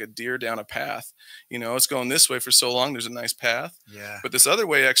overpower. It's like a deer down a path, you know, it's going this way for so long. There's a nice path. Yeah. But this other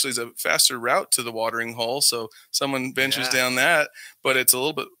way actually is a faster route to the watering hole. So someone ventures down that, but it's a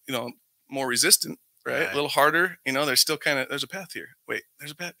little bit, you know, more resistant, right? A little harder, you know, there's still there's a path here. Wait,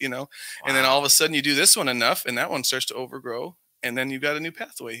 there's a path, you know, and then all of a sudden you do this one enough and that one starts to overgrow. And then you've got a new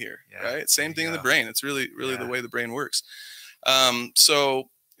pathway here, right? Same thing in the brain. It's really the way the brain works. So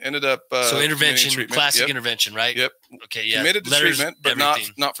ended up so intervention, classic intervention, right? Yep. Okay, yeah. Committed to treatment, but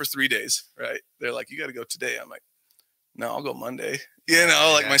not for 3 days, right? They're like, you got to go today. I'm like, no, I'll go Monday. You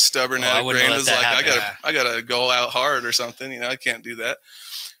know, like my stubborn brain was like, I gotta go out hard or something. You know, I can't do that.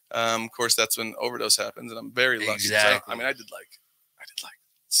 Of course, that's when overdose happens, and I'm very lucky. Exactly. I did like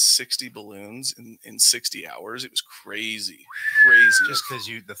 60 balloons in 60 hours. It was crazy. Just because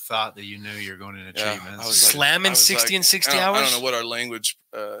the thought that you knew you're going into treatment. I was slamming 60 in 60 hours. I don't know what our language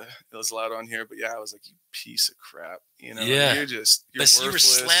is allowed on here, but yeah, I was like, you piece of crap. You know, you're worthless. You were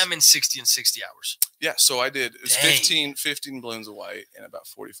slamming 60 in 60 hours. Yeah, so I did. It was 15 balloons of white and about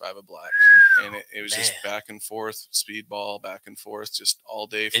 45 of black, and it was just back and forth, speedball, back and forth, just all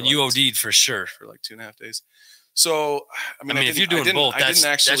day. And you OD'd for sure for like 2.5 days. So I mean, if you're doing both, that's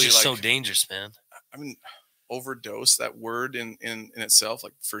just so dangerous, man. I mean, overdose, that word in itself,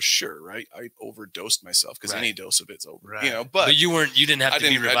 like for sure, right? I overdosed myself because any dose of it's over, you know. But you didn't have to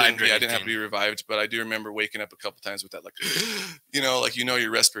be revived. I didn't have to be revived, but I do remember waking up a couple times with that, like,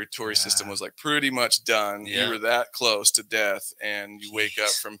 your respiratory system was like pretty much done. Yeah. You were that close to death, and you wake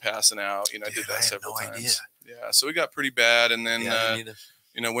up from passing out. You know, I did that several times. Idea. Yeah, so it got pretty bad, and then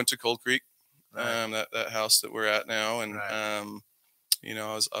went to Cold Creek. That house that we're at now, and I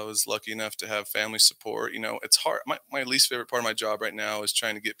was lucky enough to have family support. You know, it's hard. My least favorite part of my job right now is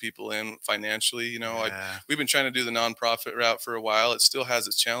trying to get people in financially. You know, we've been trying to do the nonprofit route for a while. It still has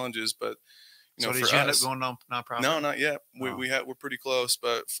its challenges, but so did you end up going nonprofit? No, not yet. We're pretty close,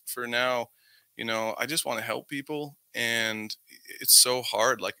 but for now, you know, I just want to help people, and it's so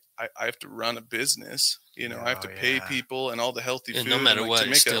hard. Like I have to run a business. You know, I have to pay people and all the healthy food. No matter what, to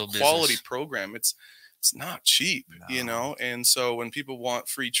make a quality business. Program, it's not cheap. No. You know, and so when people want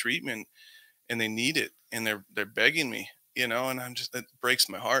free treatment and they need it and they're begging me, you know, and it breaks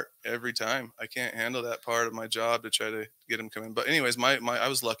my heart every time. I can't handle that part of my job to try to get them coming. But anyways, I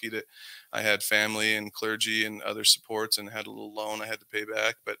was lucky that I had family and clergy and other supports and had a little loan I had to pay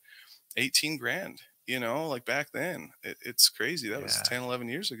back, but 18 grand. You know, like back then, it's crazy. That was 10, 11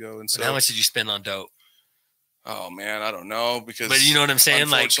 years ago. And so, how much did you spend on dope? Oh man, I don't know, but you know what I'm saying.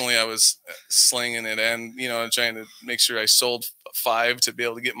 Unfortunately, I was slinging it and trying to make sure I sold 5 to be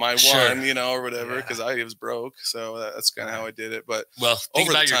able to get my one, or whatever, because I was broke. So that's kind of how I did it. But think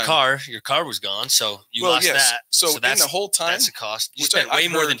about your car. Your car was gone, so you lost that. So in the whole time, that's a cost. You spent way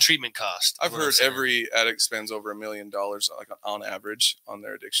more than treatment cost. I've heard every addict spends over $1 million, like on average, on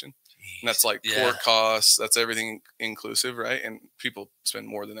their addiction. And that's like court costs. That's everything inclusive, right? And people spend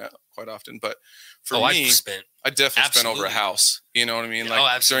more than that quite often. But for me, I definitely spent over a house. You know what I mean?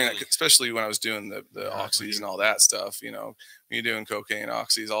 Like during that, especially when I was doing the oxys and all that stuff. You know, when you're doing cocaine,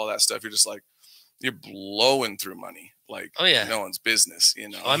 oxys, all that stuff, you're just like you're blowing through money like no one's business. You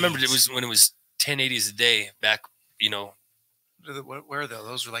know. I remember it was when it was 1080s a day back. You know. Where though?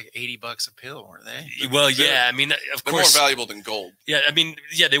 Those were like $80 a pill, weren't they? Well, yeah. I mean, of course, more valuable than gold. Yeah, I mean,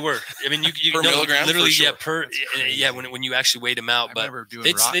 yeah, they were. I mean, you per milligram, literally, sure. when you actually weighed them out, but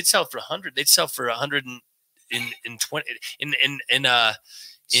they'd sell for 100. They'd sell for 100 in 20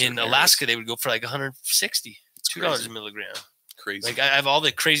 in Alaska. They would go for like 160, $2 a milligram. Crazy. Like I have all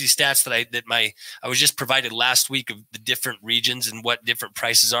the crazy stats I was just provided last week of the different regions and what different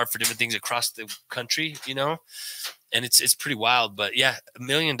prices are for different things across the country. You know. And it's pretty wild, but yeah, $1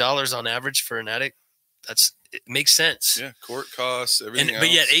 million on average for an addict. It makes sense. Yeah, court costs, everything.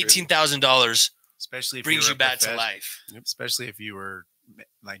 But yet, $18,000, especially if brings you back to life. Yep. Especially if you were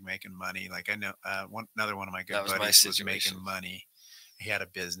like making money. Like I know another one of my good buddies was making money. He had a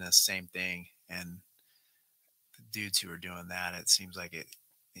business, same thing, and the dudes who are doing that, it seems like it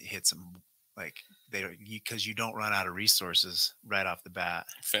hits them. Like because you don't run out of resources right off the bat.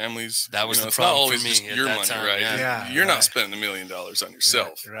 Families, that was the it's problem. Not always for me just your money, time, right? Yeah, you're not spending $1 million on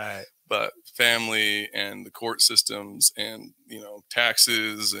yourself, right? But family and the court systems and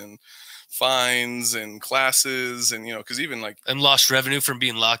taxes and fines and classes, and because even like and lost revenue from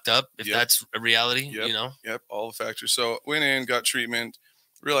being locked up, if that's a reality. Yep, all the factors. So went in, got treatment,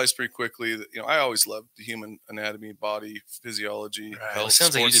 realized pretty quickly that I always loved the human anatomy, body physiology, health. Well, it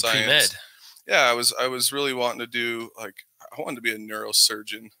sounds like you did pre-med. Yeah, I was really wanting to do, like, I wanted to be a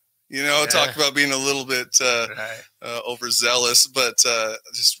neurosurgeon. Talk about being a little bit overzealous, but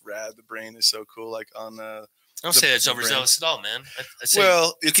just rad. The brain is so cool. Like on I don't say it's overzealous at all, man. I say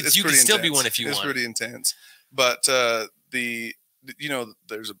it's you can still intense. Be one if you want. It's pretty intense. But there's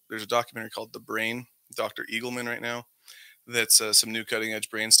a documentary called The Brain, Dr. Eagleman right now. That's some new cutting edge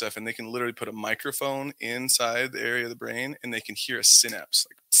brain stuff, and they can literally put a microphone inside the area of the brain, and they can hear a synapse.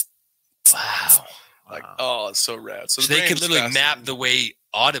 Like, wow. Like, oh, it's so rad. So they can literally map the way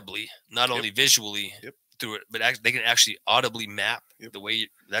audibly, not only visually through it, but they can actually audibly map the way.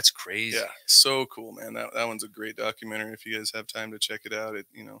 That's crazy. Yeah, so cool, man. That one's a great documentary. If you guys have time to check it out, it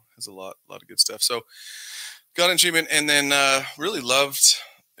has a lot of good stuff. So got in treatment, and then really loved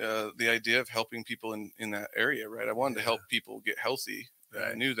the idea of helping people in that area. Right, I wanted to help people get healthy.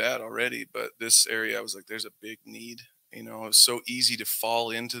 Right. I knew that already, but this area, I was like, there's a big need. It was so easy to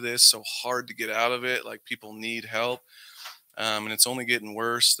fall into this, so hard to get out of it. Like, people need help. And it's only getting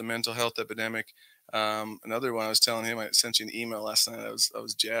worse, the mental health epidemic. Another one, I was telling him, I sent you an email last night. I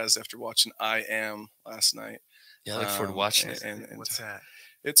was jazzed after watching I Am last night. Yeah, I look forward to watching it. And what's that?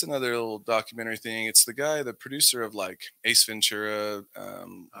 It's another little documentary thing. It's the guy, the producer of like Ace Ventura.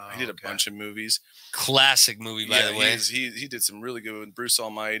 He did a bunch of movies. Classic movie, by the way. He did some really good ones. Bruce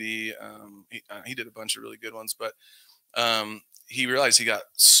Almighty. He did a bunch of really good ones, but he realized he got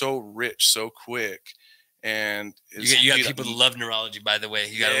so rich so quick. And you got people that love neurology, by the way.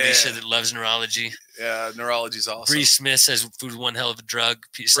 You got Alicia that loves neurology. Yeah, neurology's awesome. Bree Smith says food's one hell of a drug.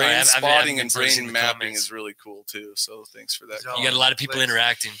 Brain spotting and brain mapping is really cool too. So thanks for that. You got a lot of people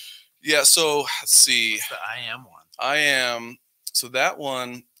interacting. Yeah. So let's see. What's the I Am one? I Am. So that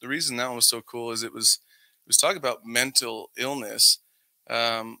one, the reason that one was so cool is it was talking about mental illness,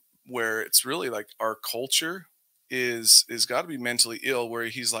 where it's really like our culture is got to be mentally ill, where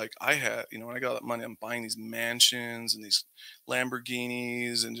he's like, I had, when I got that money, I'm buying these mansions and these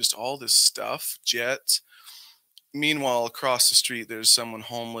Lamborghinis and just all this stuff, jets. Meanwhile, across the street, there's someone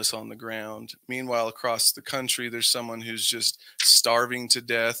homeless on the ground. Meanwhile, across the country, there's someone who's just starving to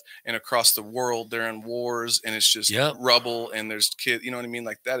death. And across the world, they're in wars and it's just rubble and there's kids, you know what I mean?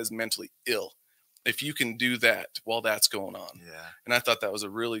 Like, that is mentally ill. If you can do that while that's going on. Yeah. And I thought that was a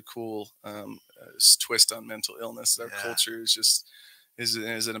really cool twist on mental illness. Our culture is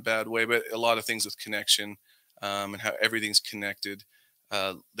in a bad way, but a lot of things with connection and how everything's connected.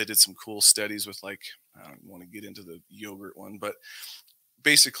 They did some cool studies with, like, I don't want to get into the yogurt one, but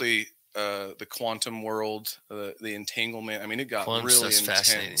basically the quantum world, the entanglement. I mean, it got really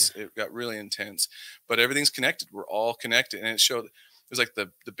intense. It got really intense, but everything's connected. We're all connected. And it showed, it was like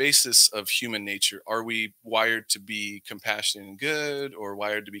the basis of human nature. Are we wired to be compassionate and good, or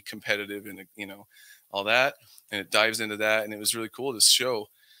wired to be competitive and, all that? And it dives into that. And it was really cool to show.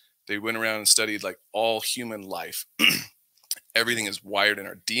 They went around and studied like all human life. Everything is wired in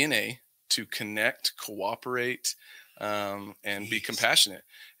our DNA to connect, cooperate, and be compassionate.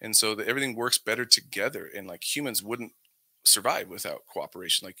 And so everything works better together. And like, humans wouldn't survive without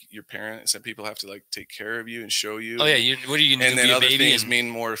cooperation. Like, your parents and people have to like take care of you and show you. Oh yeah, what are you going to do? And then other things mean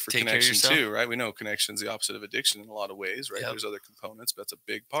more for connection too, right? We know connection is the opposite of addiction in a lot of ways, right? Yep. There's other components, but that's a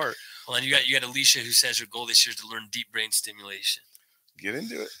big part. Well, and you got Alicia, who says her goal this year is to learn deep brain stimulation. Get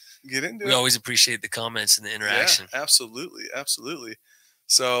into it. We always appreciate the comments and the interaction. Yeah, absolutely.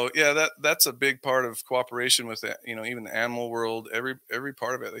 So yeah, that's a big part of cooperation with that. Even the animal world, every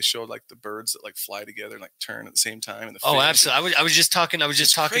part of it. They showed like the birds that like fly together and like turn at the same time. And absolutely. I was just talking.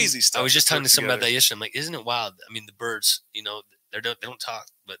 Crazy stuff. I was just talking to somebody about that yesterday. I'm like, isn't it wild? I mean, the birds, they don't talk,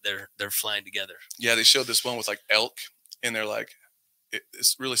 but they're flying together. Yeah, they showed this one with like elk, and they're like,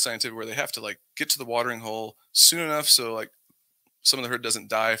 it's really scientific, where they have to like get to the watering hole soon enough so like some of the herd doesn't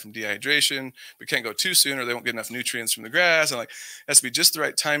die from dehydration, but can't go too soon or they won't get enough nutrients from the grass. And like, it has to be just the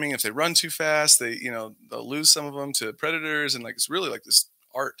right timing. If they run too fast, they'll lose some of them to predators. And like, it's really like this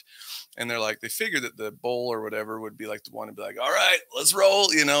art. And they're like, they figured that the bull or whatever would be like the one to be like, all right, let's roll,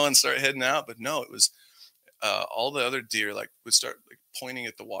 and start heading out. But no, it was all the other deer like would start like pointing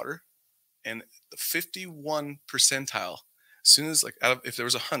at the water, and the 51 percentile, as soon as like if there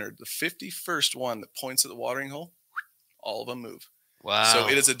was 100, the 51st one that points at the watering hole, all of them move. Wow! So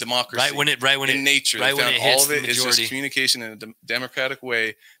it is a democracy. Right when in nature, right when all of it is just communication in a democratic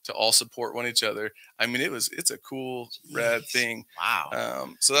way to all support one each other. I mean, it's a cool, rad thing. Wow!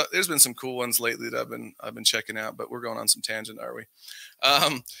 So there's been some cool ones lately that I've been checking out, but we're going on some tangent, are we?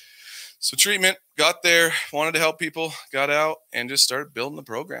 So treatment, got there, wanted to help people, got out, and just started building the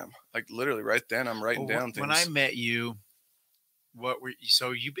program. Like literally right then, I'm writing down things. When I met you,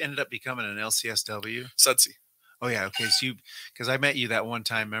 so you ended up becoming an LCSW? Sudsy. Oh yeah, okay. So because I met you that one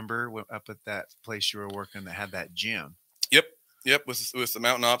time, remember, up at that place you were working that had that gym. Yep, with the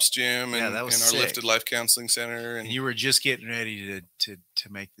Mountain Ops gym and, that was and our Lifted Life Counseling Center. And you were just getting ready to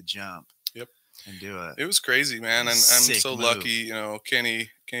make the jump. Yep. And do it. It was crazy, man. And I'm so lucky, you know, Kenny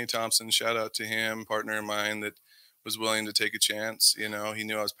Thompson, shout out to him, partner of mine that was willing to take a chance. You know, he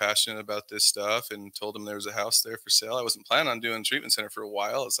knew I was passionate about this stuff and told him there was a house there for sale. I wasn't planning on doing treatment center for a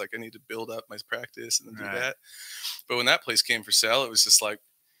while. It's like, I need to build up my practice and then do that. But when that place came for sale, it was just like,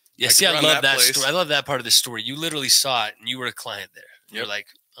 yeah, see, I love that story. I love that part of the story. You literally saw it and you were a client there. You're like,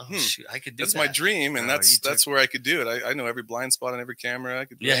 oh, shoot, I could do that. That's my dream. And that's where I could do it. I know every blind spot on every camera. I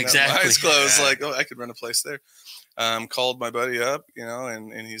could do exactly. My eyes closed. Like, oh, I could run a place there. Called my buddy up, you know,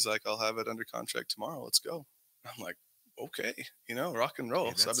 and he's like, I'll have it under contract tomorrow. Let's go. I'm like, okay, you know, rock and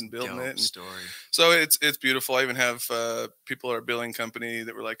roll. So I've been building it. So it's beautiful. I even have people at our billing company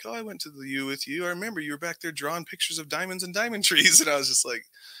that were like, oh, I went to the U with you. I remember you were back there drawing pictures of diamonds and diamond trees. And I was just like,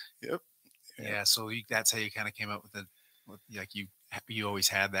 yep. Yeah. So that's how you kind of came up with like you always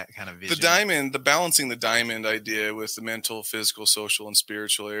had that kind of vision. The balancing the diamond idea with the mental, physical, social, and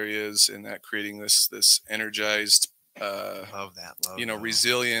spiritual areas, and that creating this energized, love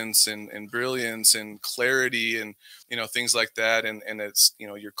resilience and brilliance and clarity and, you know, things like that. And it's, you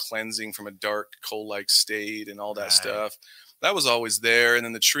know, you're cleansing from a dark coal-like state and all that stuff. That was always there. And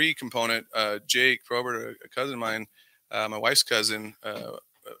then the tree component, Jake Probert, a cousin of mine, my wife's cousin,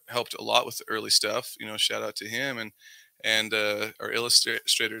 helped a lot with the early stuff, you know, shout out to him. And our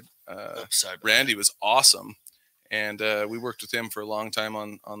illustrator, Randy, was awesome. And we worked with him for a long time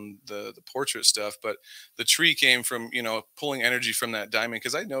on the portrait stuff. But the tree came from, you know, pulling energy from that diamond.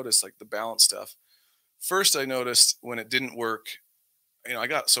 Because I noticed like the balance stuff. First, I noticed when it didn't work, you know, I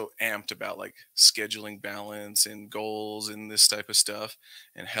got so amped about like scheduling balance and goals and this type of stuff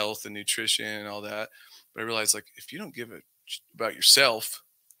and health and nutrition and all that. But I realized like if you don't give it about yourself,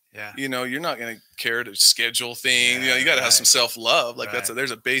 you know, you're not going to care to schedule things. You know, you got to have some self-love. Like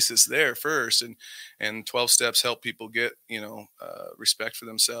there's a basis there first. And 12 steps help people get, you know, respect for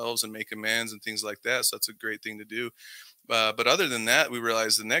themselves and make amends and things like that. So that's a great thing to do. But other than that, we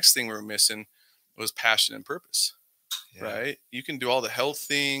realized the next thing we were missing was passion and purpose. Right. You can do all the health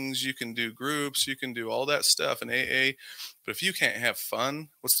things. You can do groups. You can do all that stuff in AA. But if you can't have fun,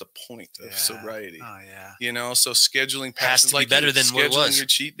 what's the point of sobriety? Oh, yeah. You know, so scheduling has to be better than what it was. Scheduling your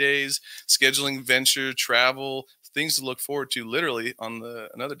cheat days, scheduling venture, travel, things to look forward to. Literally on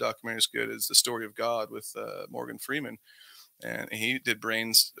another documentary is good is The Story of God with Morgan Freeman. And he did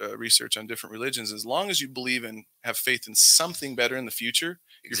brains research on different religions. As long as you believe and have faith in something better in the future,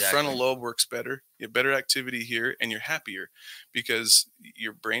 your frontal lobe works better, you have better activity here, and you're happier because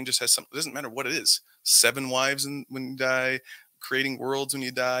your brain just has something. It doesn't matter what it is. 7 wives when you die, creating worlds when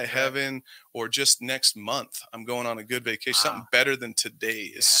you die, heaven, or just next month, I'm going on a good vacation. Something better than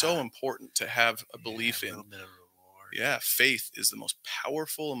today is so important to have a belief in. A little bit of reward. Yeah, faith is the most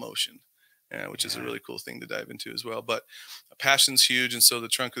powerful emotion. Which is a really cool thing to dive into as well. But passion's huge. And so the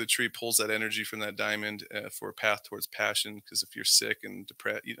trunk of the tree pulls that energy from that diamond for a path towards passion. Because if you're sick and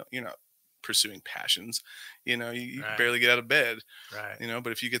depressed, you know, you're not pursuing passions, you know, you barely get out of bed, you know,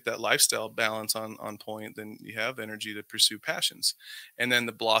 but if you get that lifestyle balance on point, then you have energy to pursue passions. And then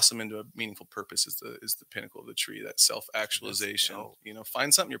the blossom into a meaningful purpose is the pinnacle of the tree, that self-actualization, you know,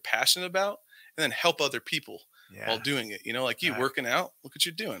 find something you're passionate about and then help other people while doing it, you know, like you working out, look what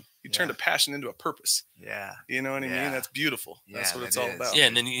you're doing. You turned a passion into a purpose. You know what I mean? That's beautiful. That's what it's all about. Yeah.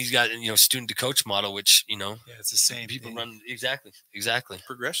 And then he's got, you know, student to coach model, which, you know, it's the same people thing. run. Exactly.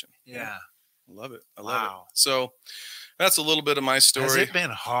 Progression. I love it. I love it. So that's a little bit of my story. Has it been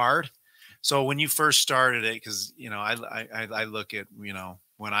hard? So when you first started it, because, you know, I look at, you know,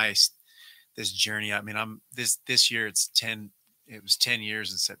 when this journey, I mean, this year it was 10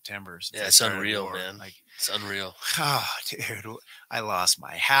 years in September. It's unreal, man. Like, it's unreal. Oh, dude, I lost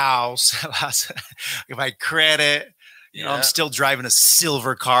my house. I lost my credit. You know, I'm still driving a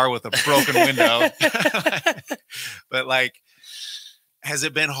silver car with a broken window. But like, has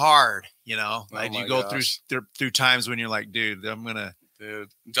it been hard? You know, like you go through times when you're like, dude,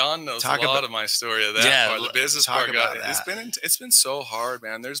 John knows a lot of my story of that part. The business part it's been so hard,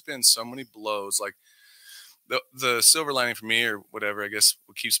 man. There's been so many blows. Like the silver lining for me, or whatever, I guess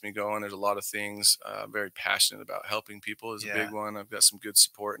what keeps me going. There's a lot of things. I'm very passionate about helping people is a big one. I've got some good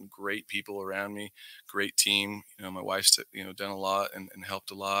support and great people around me, great team. You know, my wife's, you know, done a lot and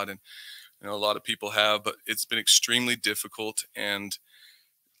helped a lot. And, you know, a lot of people have, but it's been extremely difficult. And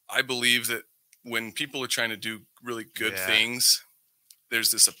I believe that when people are trying to do really good things,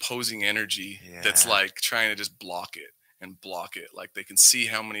 there's this opposing energy that's like trying to just block it. Like they can see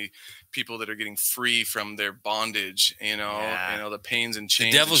how many people that are getting free from their bondage, you know, the pains and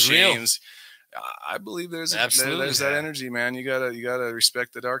chains. The devil's real. I believe there's that energy, man. You gotta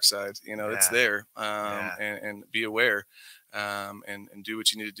respect the dark side. You know, it's there, and be aware, and do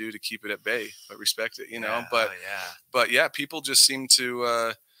what you need to do to keep it at bay, but respect it. You know, but people just seem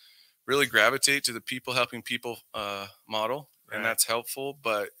to really gravitate to the people helping people model, and that's helpful,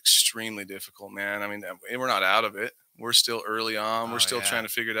 but extremely difficult, man. I mean, we're not out of it. We're still early on. We're still trying to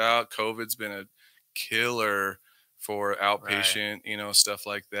figure it out. COVID's been a killer for outpatient, you know, stuff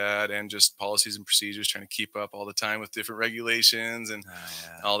like that, and just policies and procedures, trying to keep up all the time with different regulations and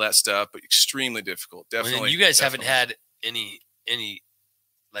all that stuff, but extremely difficult. Definitely. Well, you guys haven't had any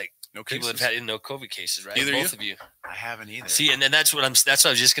like no people cases. have had no COVID cases, right? Either Both of you. I haven't either. See, and then that's what I was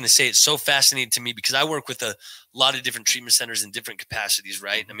just going to say. It's so fascinating to me because I work with a lot of different treatment centers in different capacities,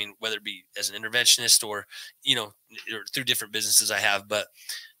 right? I mean, whether it be as an interventionist or, you know, or through different businesses I have. But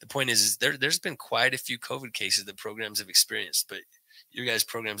the point is there's been quite a few COVID cases that programs have experienced, but you guys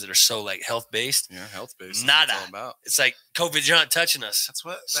programs that are so like health-based. Yeah, health-based. Nada. All about. It's like COVID, you're not touching us. That's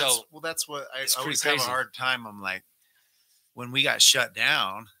what I always have a hard time. I'm like, when we got shut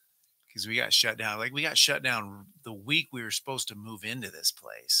down, because we got shut down. Like we got shut down the week we were supposed to move into this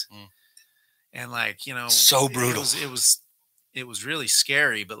place, and like, you know, so brutal. It was really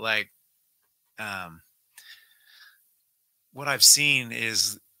scary. But like, what I've seen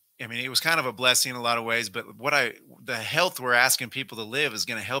is, I mean, it was kind of a blessing in a lot of ways. But the health we're asking people to live is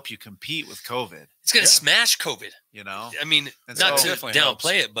going to help you compete with COVID. It's going to smash COVID. You know, I mean, and not so to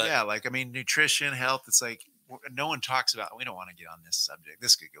downplay it, but yeah, like I mean, nutrition, health. It's like, no one talks about. We don't want to get on this subject.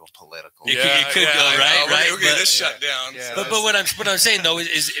 This could go political. It could go right. We'll get this shut down. Yeah, but what I'm saying though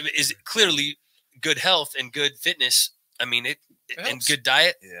is clearly good health and good fitness. I mean, it and good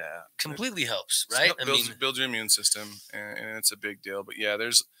diet. Yeah, completely helps, right? Builds your immune system, and it's a big deal. But yeah,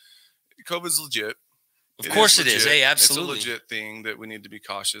 COVID's legit. Of course it is. Hey, absolutely. It's a legit thing that we need to be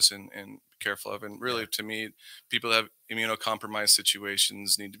cautious and careful of. And really, to me, people that have immunocompromised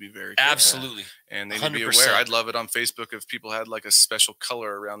situations need to be very careful. Absolutely. And they need to be aware. I'd love it on Facebook if people had like a special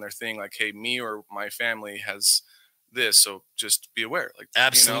color around their thing, like, hey, me or my family has this. So just be aware. Like,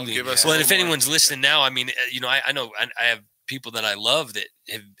 absolutely. Give us well, and if anyone's listening now, I mean, I know I have people that I love that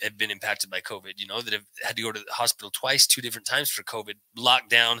have been impacted by COVID, that have had to go to the hospital twice, 2 different times for COVID,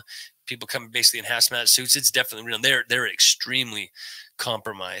 lockdown, people coming basically in hazmat suits. It's definitely real. They're extremely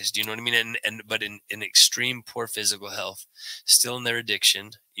compromised, you know what I mean? But in extreme poor physical health, still in their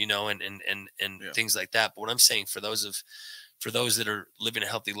addiction, and things like that. But what I'm saying for those that are living a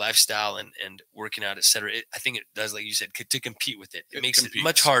healthy lifestyle and working out, et cetera, I think it does, like you said, to compete with it. It makes it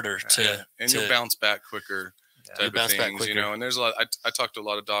much harder to you'll bounce back quicker. Type of things, and there's a lot. I talked to a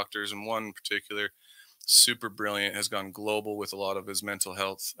lot of doctors, and one in particular, super brilliant, has gone global with a lot of his mental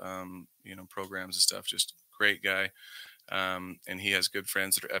health, programs and stuff. Just great guy, and he has good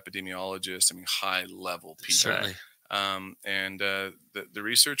friends that are epidemiologists. I mean, high level people. Certainly. The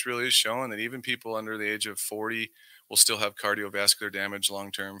research really is showing that even people under the age of 40 will still have cardiovascular damage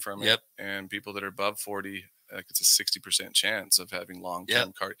long term from it, and people that are above 40. Like it's a 60% chance of having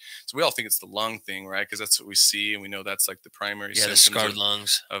long-term cardio. So we all think it's the lung thing, right? Because that's what we see, and we know that's like the primary symptoms the scarred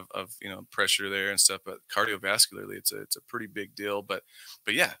lungs of pressure there and stuff. But cardiovascularly, it's a pretty big deal. But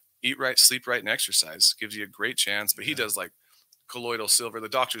yeah, eat right, sleep right, and exercise gives you a great chance. But he does like colloidal silver. The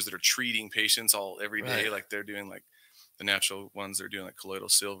doctors that are treating patients every day, like they're doing like the natural ones, they're doing like colloidal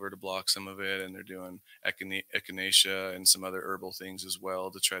silver to block some of it, and they're doing echinacea and some other herbal things as well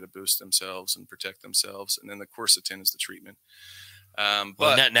to try to boost themselves and protect themselves. And then the quercetin is the treatment.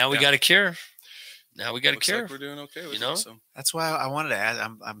 But now we got a cure. Now we got a cure. Like we're doing okay with it. So that's why I wanted to add.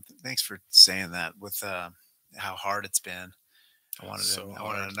 I'm thanks for saying that with how hard it's been. I wanted to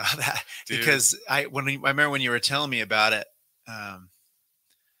know that. Dude. Because I remember when you were telling me about it.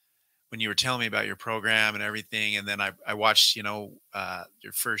 When you were telling me about your program and everything, and then I watched, your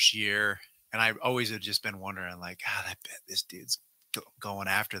first year, and I always have just been wondering, like, God, I bet this dude's going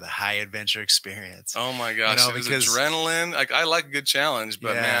after the high adventure experience. Oh my gosh, because adrenaline. Like, I like a good challenge,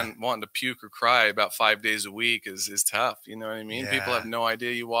 but man, wanting to puke or cry about 5 days a week is tough. You know what I mean? Yeah. People have no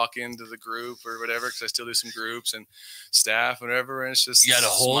idea. You walk into the group or whatever, because I still do some groups and staff, whatever, and it's just you got to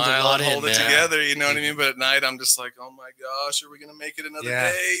hold it together. You know what I mean? But at night, I'm just like, oh my gosh, are we gonna make it another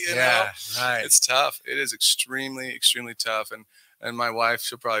day? You know, right. It's tough. It is extremely, extremely tough. And my wife,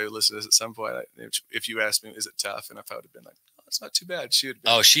 she'll probably listen to this at some point. If you ask me, is it tough? And if I would have been like, that's not too bad. She would.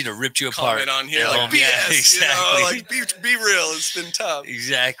 She'd have ripped you apart. Comment on here like, BS, yeah, exactly. like be real. It's been tough.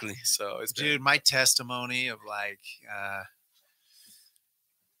 Exactly. So it's dude, my testimony of like,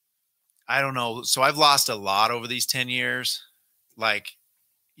 I don't know. So I've lost a lot over these 10 years, like,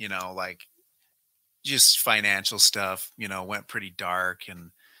 like just financial stuff, went pretty dark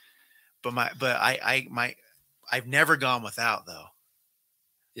I've never gone without though.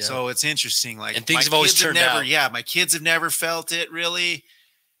 Yeah. So it's interesting. Like, and things have always turned out. Yeah. My kids have never felt it really.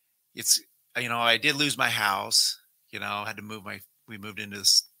 It's, I did lose my house, I had to we moved into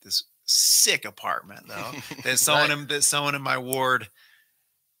this sick apartment though. That someone in my ward,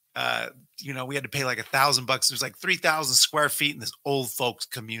 we had to pay like $1,000. It was like 3,000 square feet in this old folks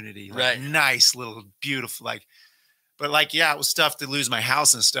community. Like, nice little, beautiful, but it was tough to lose my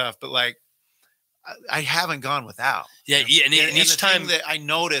house and stuff, but like, I haven't gone without. Yeah. And each time that I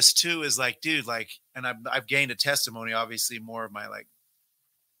noticed too is like, dude, like, and I've gained a testimony, obviously more of my, like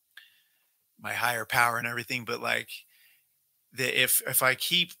my higher power and everything, but like if I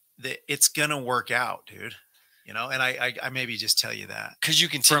keep it's going to work out, dude, and I maybe just tell you that because you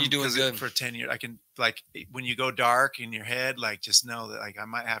continue doing good for 10 years. I can, like, when you go dark in your head, like, just know that like, I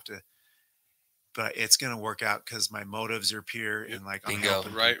might have to, but it's going to work out because my motives are pure and like I'm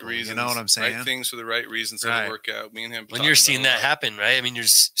helping the right people, reasons. You know what I'm saying? Right things for the right reasons to work out. Me and him. When you're seeing that happen, right? I mean, you're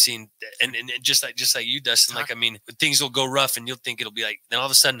seeing, and just like you, Dustin. Like, I mean, things will go rough, and you'll think it'll be like, then all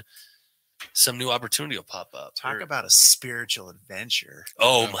of a sudden, some new opportunity will pop up. Talk about a spiritual adventure.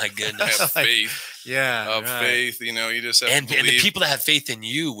 Oh my goodness! Have faith, faith. You just have to and the people that have faith in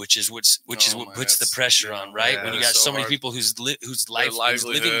you, which is what puts the pressure on, right? When you got so many people whose livelihoods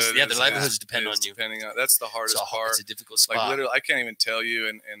depend on you. That's the hardest part. It's a difficult spot. Like, literally, I can't even tell you,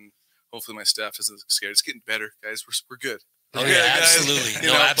 and hopefully my staff isn't scared. It's getting better, guys. We're good. Oh yeah, absolutely.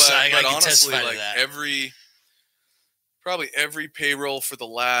 But honestly, testify like to that. every payroll for the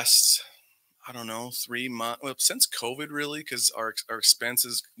last, I don't know, 3 months. Well, since COVID, really, because our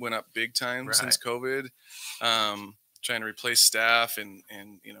expenses went up big time since COVID. Trying to replace staff and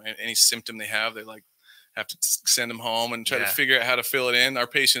any symptom they have, they like have to send them home and try to figure out how to fill it in. Our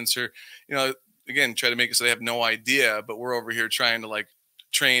patients are, again, try to make it so they have no idea, but we're over here trying to like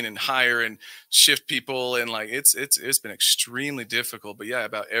train and hire and shift people, and like it's been extremely difficult. But yeah,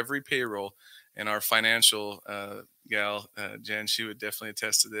 about every payroll, and our financial gal, Jen, she would definitely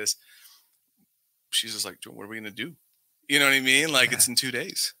attest to this. She's just like, what are we going to do? You know what I mean? Like, it's in 2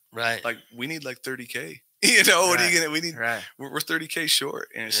 days. Right. Like, we need like 30K. What are you going to, we need, we're 30K short.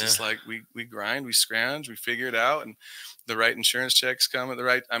 And it's just like, we grind, we scrounge, we figure it out. And the right insurance checks come at the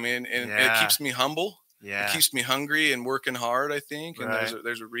right, and it keeps me humble. Yeah. It keeps me hungry and working hard, I think. And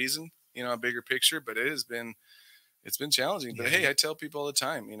there's a reason, a bigger picture, but it's been challenging. But hey, I tell people all the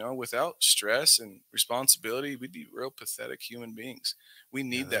time, without stress and responsibility, we'd be real pathetic human beings. We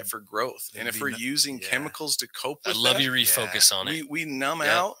need that for growth. And if we're using chemicals to cope with I love you refocus on it. We numb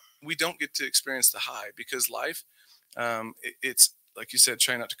out. We don't get to experience the high, because life, it's like you said,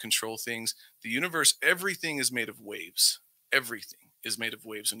 try not to control things. The universe, everything is made of waves. Everything is made of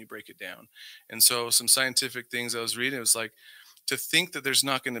waves when you break it down. And so some scientific things I was reading, it was like, to think that there's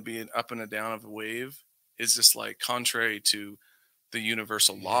not going to be an up and a down of a wave is just like contrary to the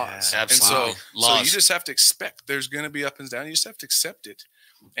universal laws. Absolutely. And so you just have to expect there's going to be up and down. You just have to accept it.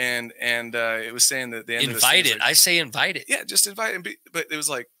 And it was saying that the end invite of it. Like, I say invite it. Yeah, just invite it. But it was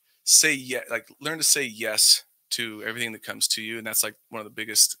like, say yes, like learn to say yes to everything that comes to you. And that's like one of the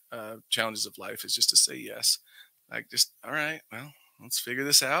biggest challenges of life, is just to say yes. Like, just, all right, well, let's figure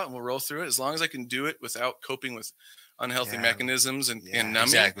this out and we'll roll through it. As long as I can do it without coping with unhealthy mechanisms and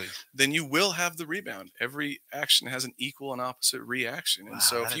numbing, then you will have the rebound. Every action has an equal and opposite reaction. And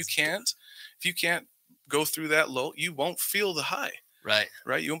so if you can't go through that low, you won't feel the high. Right.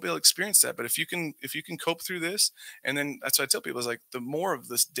 You won't be able to experience that. But if you can cope through this, and then that's what I tell people, is like, the more of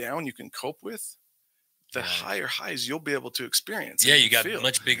this down you can cope with, the higher highs you'll be able to experience. Yeah, you got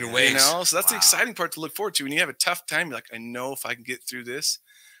much bigger waves. So that's the exciting part to look forward to. When you have a tough time, you're like, I know if I can get through this,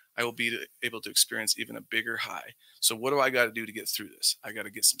 I will be able to experience even a bigger high. So what do I got to do to get through this? I got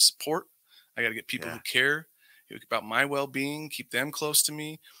to get some support. I got to get people who care about my well-being, keep them close to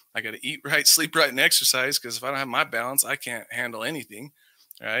me. I got to eat right, sleep right, and exercise, because if I don't have my balance, I can't handle anything.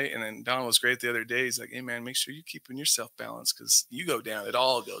 Right. And then Don was great the other day. He's like, hey, man, make sure you're keeping yourself balanced, because you go down, it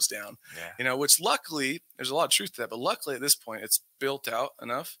all goes down. Which luckily, there's a lot of truth to that. But luckily at this point, it's built out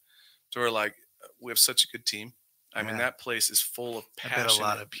enough to where, like, we have such a good team. I mean, that place is full of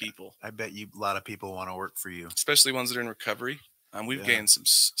passionate people. I bet a lot of people want to work for you, especially ones that are in recovery. We've gained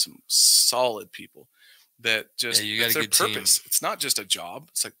some solid people that just it's their purpose. Team. It's not just a job.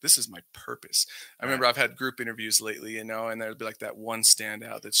 It's like, this is my purpose. I remember I've had group interviews lately, you know, and there'd be like that one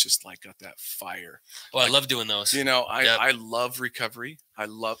standout that's just like got that fire. Oh, like, I love doing those. You know, I love recovery.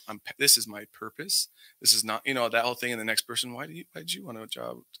 This is my purpose. This is not, you know, that whole thing. And the next person, why did you want a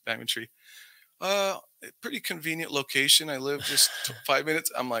job at Diamond Tree? Pretty convenient location. I live just 5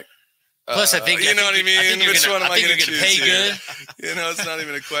 minutes. I'm like, plus, I think you know what I mean. Which one am I going to choose? Pay good. You know, it's not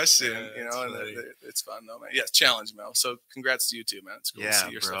even a question. You know, and it's fun though, man. Yeah, challenge, Mel. So, congrats to you too, man. It's cool to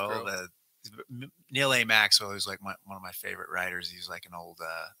see yourself grow. Neil A. Maxwell is like one of my favorite writers. He's like an old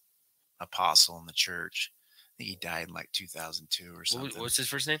apostle in the church. I think he died in like 2002 or something. What's his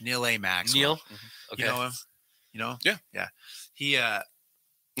first name? Neil A. Maxwell. Neil. Mm-hmm. Okay. You know him? You know? Yeah. He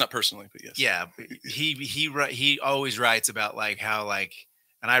not personally, but yes. Yeah, he always writes about like how like.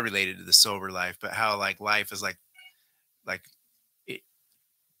 And I related to the sober life, but how like life is like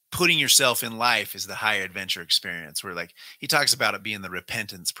putting yourself in life is the high adventure experience, where like he talks about it being the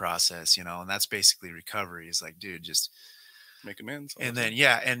repentance process, you know, and that's basically recovery. Is like, dude, just make amends. And then,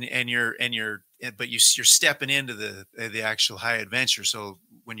 but you're stepping into the actual high adventure. So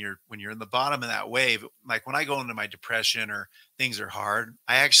when you're in the bottom of that wave, like when I go into my depression or things are hard,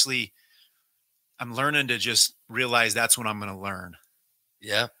 I'm learning to just realize that's when I'm going to learn.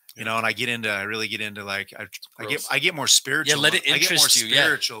 Yeah. You know, and I really get into like, I get more spiritual. Yeah, let it interest you. I get more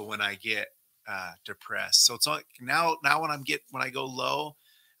spiritual when I get depressed. So it's like now when I go low,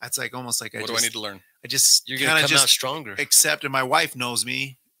 that's like almost like what do I need to learn? You're going to come out stronger. Accept, and my wife knows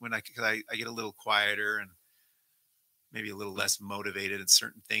me when I get a little quieter and maybe a little less motivated in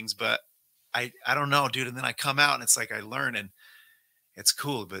certain things, but I don't know, dude. And then I come out and it's like I learn, and it's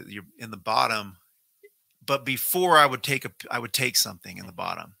cool, but you're in the bottom. But before I would take something in the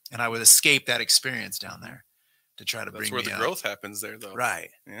bottom, and I would escape that experience down there to try to bring me up. That's where the growth happens there, though. Right.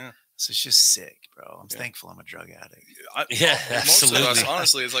 Yeah. So it's just sick, bro. I'm thankful I'm a drug addict. Absolutely. Most of us,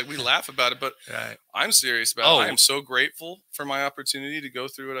 honestly, it's like we laugh about it, but I'm serious about it. I am so grateful for my opportunity to go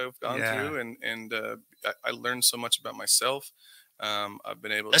through what I've gone through, and I learned so much about myself. I've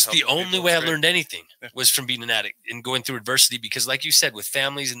been able to That's the only way I learned anything was from being an addict and going through adversity, because like you said, with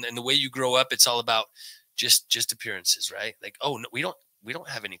families and the way you grow up, it's all about just appearances, right? Like, oh, no, we don't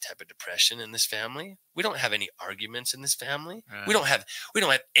have any type of depression in this family. We don't have any arguments in this family. Right. We don't have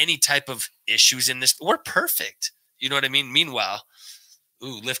any type of issues in this. We're perfect. You know what I mean? Meanwhile,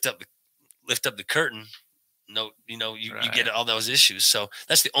 lift up the curtain. No, you get all those issues. So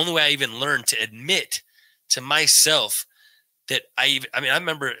that's the only way I even learned to admit to myself that I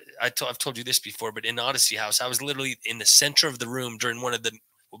remember I've told you this before, but in Odyssey House, I was literally in the center of the room during one of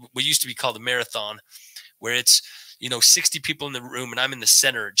what used to be called the marathon, where it's, 60 people in the room and I'm in the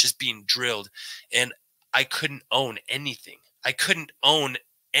center just being drilled, and I couldn't own anything. I couldn't own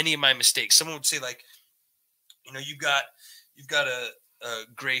any of my mistakes. Someone would say like, you've got a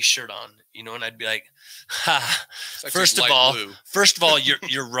gray shirt on, and I'd be like, ha, first of all,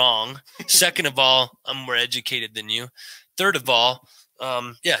 you're wrong. Second of all, I'm more educated than you. Third of all,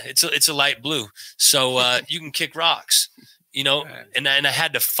 it's a light blue. So you can kick rocks. And I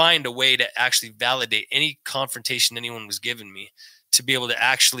had to find a way to actually validate any confrontation anyone was giving me, to be able to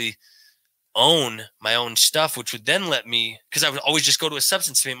actually own my own stuff, which would then let me, because I would always just go to a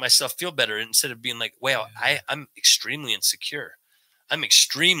substance to make myself feel better, instead of being like, wow, I'm extremely insecure. I'm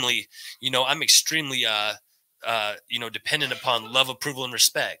extremely dependent upon love, approval, and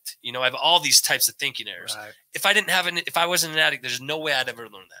respect. I have all these types of thinking errors. Right. If I wasn't an addict, there's no way I'd ever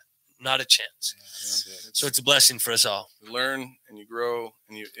learn that. Not a chance. So it's a blessing for us all. You learn and you grow,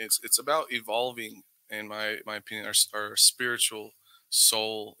 and it's about evolving. In my opinion, our spiritual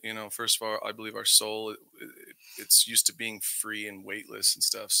soul. First of all, I believe our soul, it's used to being free and weightless and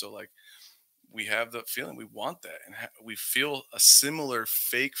stuff. So like, we have the feeling, we want that, and we feel a similar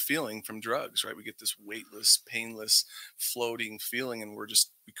fake feeling from drugs, right? We get this weightless, painless, floating feeling, and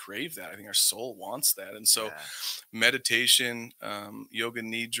we crave that. I think our soul wants that. And so meditation, yoga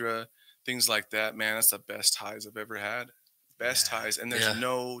nidra, things like that, man, that's the best highs I've ever had. Best highs. And there's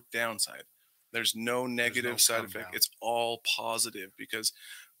no downside. There's no negative side effect. It's all positive, because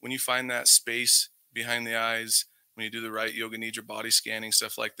when you find that space behind the eyes, when you do the right yoga nidra body scanning,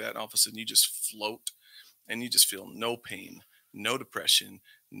 stuff like that, and all of a sudden you just float and you just feel no pain, no depression,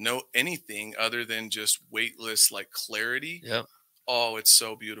 no anything other than just weightless, like clarity. Yep. Oh, it's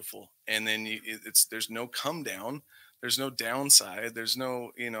so beautiful. And then there's no come down. There's no downside. There's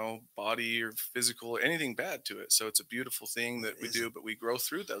no, body or physical or anything bad to it. So it's a beautiful thing that we do, but we grow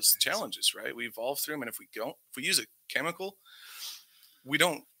through those challenges, right? We evolve through them. And if we use a chemical, we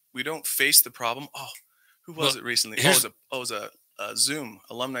don't face the problem. Oh, who was it recently? It was a Zoom,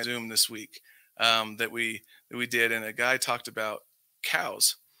 alumni Zoom this week. that we did, and a guy talked about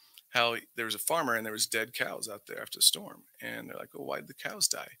cows, how there was a farmer and there was dead cows out there after the storm, and they're like, "Oh, why did the cows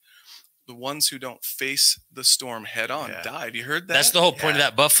die?" The ones who don't face the storm head on die. Have you heard that? That's the whole point of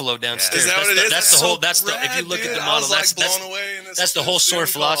that buffalo downstairs. Is that what it is? That's the whole. That's the. If you look at the model, that's the whole SOAR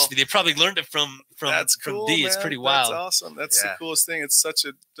philosophy. They probably learned it from cool, D. Man. It's pretty wild. That's awesome. That's the coolest thing. It's such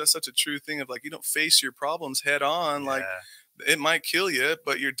a true thing of like, you don't face your problems head on. Like, it might kill you,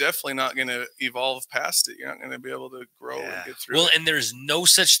 but you're definitely not going to evolve past it. You're not going to be able to grow and get through it. And there's no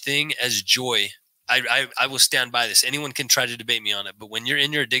such thing as joy. I will stand by this. Anyone can try to debate me on it, but when you're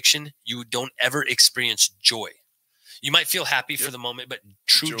in your addiction, you don't ever experience joy. You might feel happy for the moment, but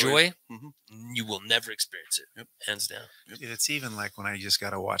true joy, you will never experience it. Hands down. It's even like when I just got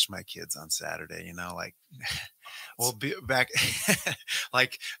to watch my kids on Saturday, you know, like, well, back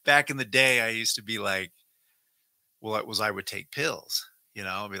in the day, I used to be like, well, it was, I would take pills, you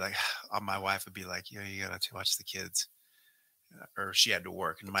know, I'd be like, my wife would be like, you got to watch the kids. Or she had to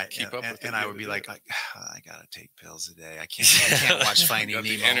work, and I would be like, I gotta take pills today. I can't watch Finding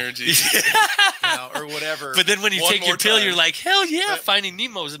Nemo. Energy, or whatever. But then when you take your pill, you're like, hell yeah, Finding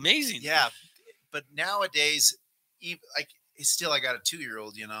Nemo is amazing. Yeah, but nowadays, like, I got a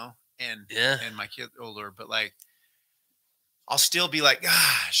 2-year-old, you know, and my kid older, but like, I'll still be like,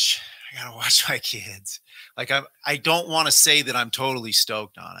 gosh, I gotta watch my kids. Like, I don't want to say that I'm totally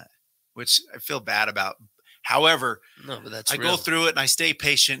stoked on it, which I feel bad about. However, I go through it and I stay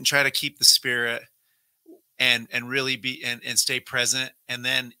patient and try to keep the spirit and really be and stay present. And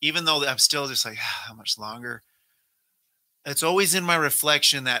then even though I'm still just like, how much longer? It's always in my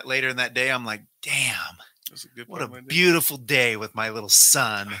reflection that later in that day, I'm like, damn, what a beautiful day with my little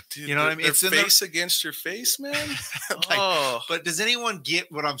son. Dude, you know what I mean? It's face against your face, man. But does anyone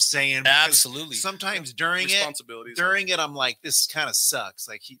get what I'm saying? Absolutely. Sometimes during it, I'm like, this kind of sucks.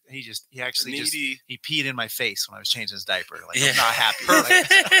 Like he peed in my face when I was changing his diaper. Like, I'm not happy.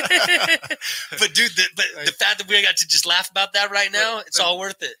 But dude, the fact that we got to just laugh about that right now, it's all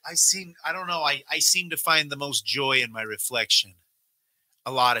worth it. I seem to find the most joy in my reflection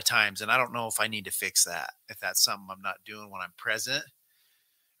a lot of times. And I don't know if I need to fix that, if that's something I'm not doing when I'm present,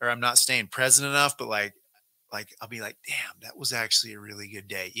 or I'm not staying present enough, but like I'll be like, damn, that was actually a really good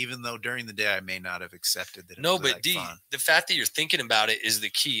day. Even though during the day I may not have accepted that. Fun. The fact that you're thinking about it is the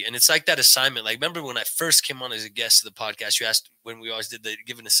key. And it's like that assignment. Like, remember when I first came on as a guest of the podcast, you asked when we always did the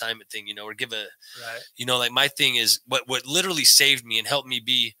give an assignment thing, you know, or give a, you know, like my thing is what literally saved me and helped me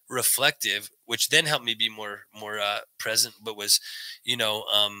be reflective, which then helped me be more present, but was, you know,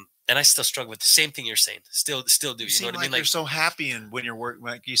 and I still struggle with the same thing you're saying. Still do. You know what I mean? Like, you're so happy, and when you're working,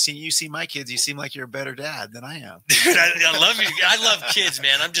 like you see my kids, you seem like you're a better dad than I am. Dude, I love you. I love kids,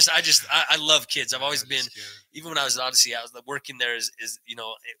 man. I love kids. I've always been, even when I was at Odyssey, I was working there is you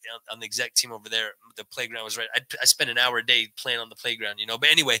know, on the exec team over there. The playground was right. I spent an hour a day playing on the playground, you know. But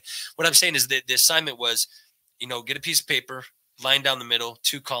anyway, what I'm saying is that the assignment was, you know, get a piece of paper, line down the middle,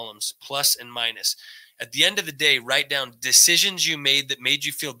 2 columns, plus and minus. At the end of the day, write down decisions you made that made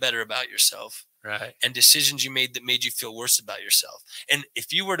you feel better about yourself. Right. And decisions you made that made you feel worse about yourself. And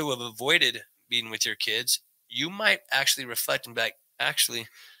if you were to have avoided being with your kids, you might actually reflect and be like, actually,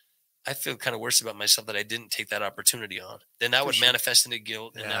 I feel kind of worse about myself that I didn't take that opportunity on. Then that would manifest into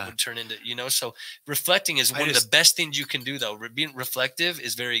guilt, and that would turn into, you know, so reflecting is one of the best things you can do, though. Being reflective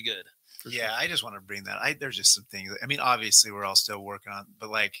is very good. Yeah. I just want to bring that. There's just some things. I mean, obviously we're all still working on,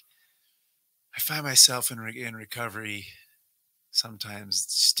 but like, I find myself in recovery sometimes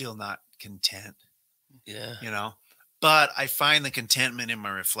still not content. Yeah. You know, but I find the contentment in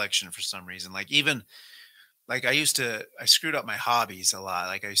my reflection for some reason. Like, even like I screwed up my hobbies a lot.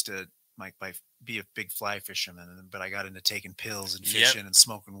 Like I used to be a big fly fisherman, but I got into taking pills and fishing and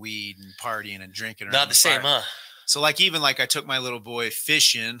smoking weed and partying and drinking. Not the same, huh? So like, even like I took my little boy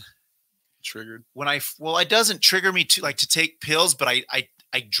fishing. Triggered when it doesn't trigger me to take pills, but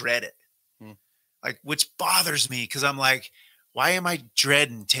I dread it. Like, which bothers me, because I'm like, why am I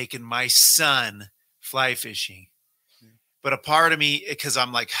dreading taking my son fly fishing? But a part of me, because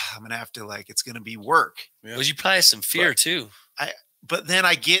I'm like, I'm gonna have to, like, it's gonna be work. Yeah. Well, you probably have some fear too. But then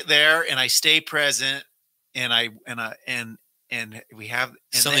I get there and I stay present, and we have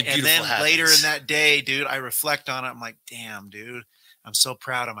something beautiful. And then happens. Later in that day, dude, I reflect on it. I'm like, damn, dude, I'm so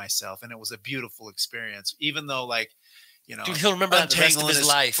proud of myself, and it was a beautiful experience, even though, like, you know, dude, he'll remember that the rest of his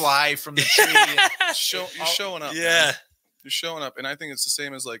life. Fly from the tree. And you're showing up. Yeah. Man. You're showing up. And I think it's the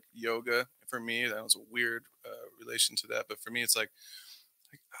same as like yoga. For me, that was a weird relation to that. But for me, it's like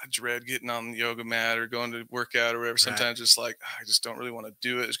I dread getting on the yoga mat or going to work out or whatever. Sometimes it's like, I just don't really want to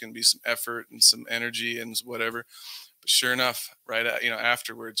do it. There's going to be some effort and some energy and whatever. But sure enough, right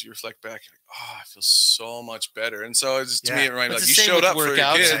afterwards, you reflect back, you're like, oh, I feel so much better. And so it's to me, it reminded me, like, you showed up for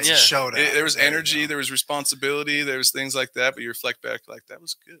your kids. There was energy, there was responsibility, there was things like that. But you reflect back, like, that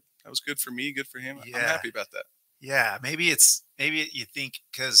was good. That was good for me, good for him. I'm happy about that. Yeah, maybe you think,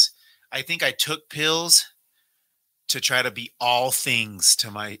 because I think I took pills to try to be all things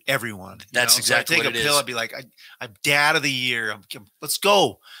to everyone. That's exactly so I take a pill, I'd be like, I'm dad of the year. Let's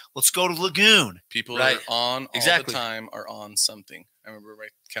go to Lagoon. People that are on all the time are on something. I remember my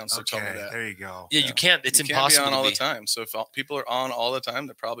counselor told me that. There you go. Yeah, you can't. It's impossible to be on all the time. So if people are on all the time,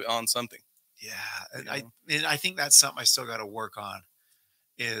 they're probably on something. Yeah, I think that's something I still got to work on.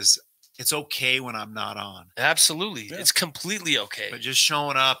 Is it's okay when I'm not on. Absolutely. Yeah. It's completely okay. But just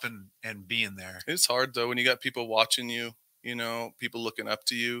showing up and being there. It's hard though when you got people watching you, people looking up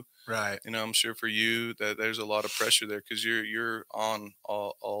to you. Right. I'm sure for you that there's a lot of pressure there because you're on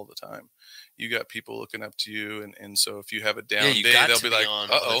all the time. You got people looking up to you, and so if you have a down day, they'll be like,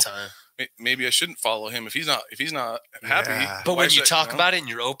 "Uh-oh, maybe I shouldn't follow him if he's not happy." Yeah. But when you talk about it and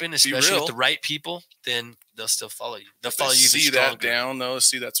you're open, especially with the right people, then they'll still follow you. They'll follow you. See that down though.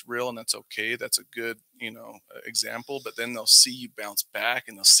 See that's real and that's okay. That's a good example. But then they'll see you bounce back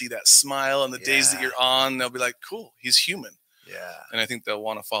and they'll see that smile on the days that you're on. They'll be like, "Cool, he's human." Yeah. And I think they'll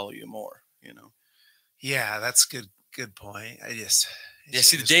want to follow you more. Yeah, that's good point.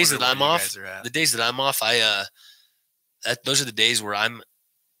 See, the days that I'm off, those are the days where I'm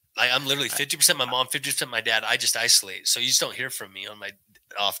literally 50% my mom, 50% my dad. I just isolate. So you just don't hear from me on my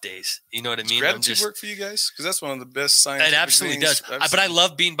off days. You know what I mean? Gratitude work for you guys? Because that's one of the best signs. It absolutely does. But I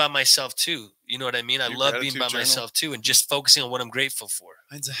love being by myself too. You know what I mean? I love being by myself too and just focusing on what I'm grateful for.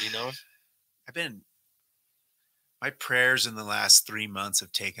 My prayers in the last 3 months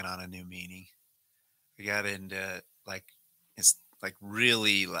have taken on a new meaning. I got into it's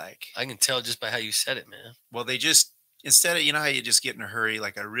really I can tell just by how you said it, man. Well, they just, instead of, how you just get in a hurry,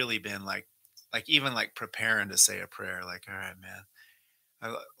 I really been even preparing to say a prayer, all right, man.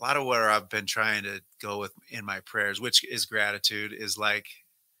 A lot of what I've been trying to go with in my prayers, which is gratitude, is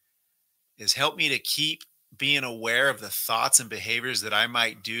help me to keep being aware of the thoughts and behaviors that I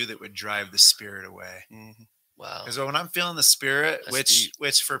might do that would drive the spirit away. Mm-hmm. Wow. Because when I'm feeling the spirit,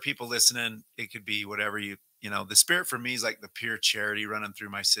 which for people listening, it could be whatever the spirit for me is like the pure charity running through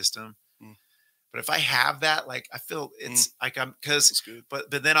my system. Mm. But if I have that, I feel it's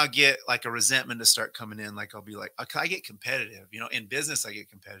but then I'll get a resentment to start coming in. I'll be like, I get competitive, in business, I get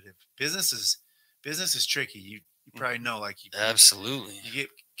competitive. Business is tricky. You probably know, absolutely, you get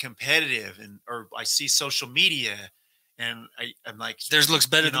competitive or I see social media and I'm like, theirs looks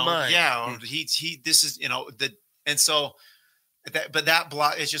better than mine. Yeah. Or this is, and so that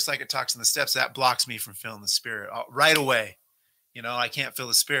block, it's just like it talks in the steps, that blocks me from feeling the spirit right away. I can't feel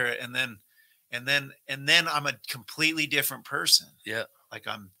the spirit. And then I'm a completely different person. Yeah.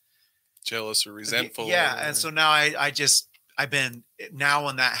 I'm jealous or resentful. Yeah. And so now I've been now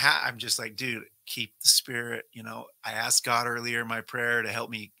on that I'm just like, dude, keep the spirit. I asked God earlier in my prayer to help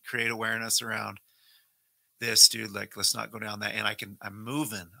me create awareness around this, dude. Let's not go down that. And I'm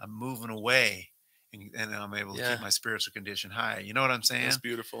moving away. And I'm able to keep my spiritual condition high. You know what I'm saying? That's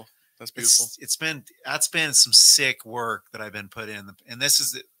beautiful. That's beautiful. That's been some sick work that I've been put in. And this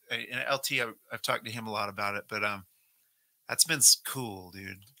is LT. I've talked to him a lot about it, but that's been cool,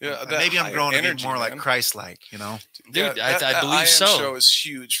 dude. Yeah, maybe I'm growing to be more like Christ-like. Dude, I believe so. The show is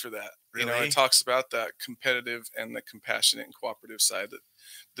huge for that. Really? It talks about that competitive and the compassionate and cooperative side. That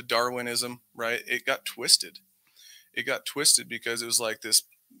the Darwinism, right? It got twisted. Because it was like this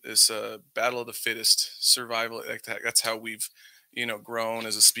battle of the fittest, survival, like that. That's how we've grown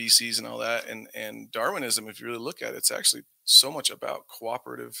as a species and all that. And Darwinism, if you really look at it, it's actually so much about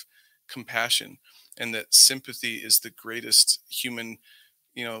cooperative compassion, and that sympathy is the greatest human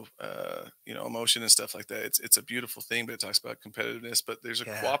emotion and stuff like that. It's a beautiful thing, but it talks about competitiveness. But there's a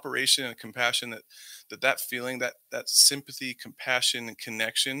cooperation and compassion that feeling, that sympathy, compassion, and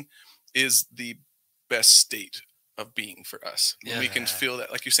connection is the best state of being for us. When we can feel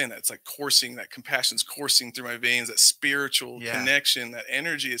that, like you're saying, that it's like coursing, that compassion's coursing through my veins, that spiritual connection, that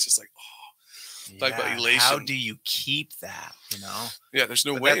energy. It's just like, talk about elation. How do you keep that? Yeah, there's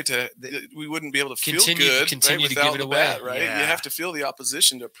no way we wouldn't be able to feel good continue to without give it away. Bad, right? You have to feel the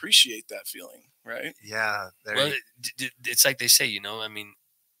opposition to appreciate that feeling, right? Yeah. It's like they say,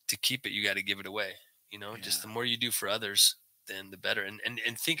 to keep it, you got to give it away. Just the more you do for others, then the better.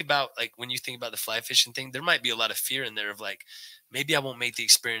 And think about, when you think about the fly fishing thing, there might be a lot of fear in there of maybe I won't make the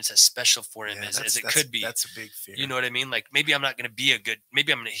experience as special for him as it could be. That's a big fear. You know what I mean? Maybe I'm not going to be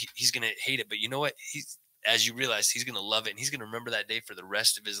he's going to hate it, but you know what? as you realize he's going to love it and he's going to remember that day for the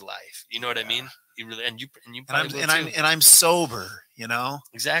rest of his life. You know what I mean? You really, and you probably I'm sober, you know?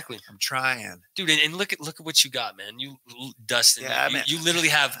 Exactly. I'm trying, dude. And look at what you got, man. You, Dustin, you literally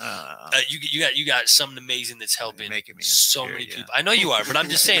have, you got something amazing that's helping so many people. I know you are, but I'm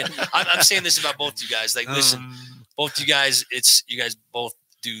just saying, I'm saying this about both you guys. Like, listen, both you guys, you guys both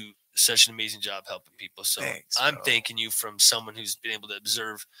do such an amazing job helping people. So thanks, I'm thanking you from someone who's been able to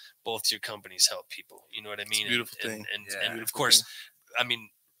observe both your companies help people. You know what I mean? It's a beautiful thing. And of course, I mean,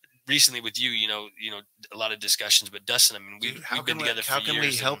 recently with you, you know, a lot of discussions, but Dustin, I mean, we've been together for years. How can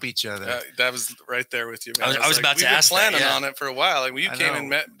we help each other? That was right there with you, man. I was about to ask that. We've been planning on it for a while. Like, when you came and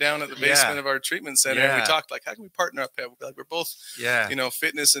met down at the basement of our treatment center, and we talked, like, how can we partner up? Like, we're both, you know,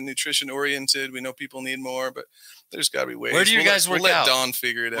 fitness and nutrition oriented. We know people need more, but there's got to be ways. Where do you guys work out? Let Dawn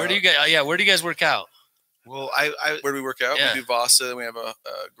figure it out. Where do you guys work out? Well, where do we work out? We do Vasa, then we have a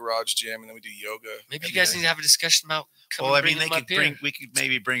garage gym, and then we do yoga. Maybe you guys need to have a discussion about coming. Well, I mean, we could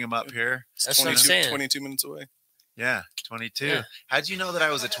maybe bring them up here. That's what I'm saying. 22 minutes away. Yeah, 22. Yeah. How'd you know that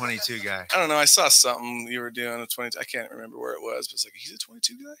I was a 22 guy? I don't know. I saw something you were doing at 22. I can't remember where it was, but it's like, he's a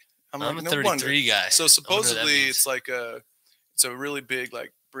 22 guy? I'm a 33 guy. So supposedly it's like it's a really big,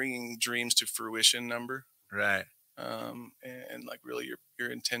 like, bringing dreams to fruition number. Right. And like, really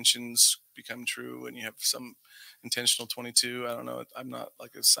your intentions become true, and you have some intentional 22. I don't know. I'm not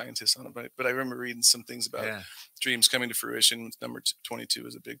like a scientist on it, but I remember reading some things about dreams coming to fruition. Number 22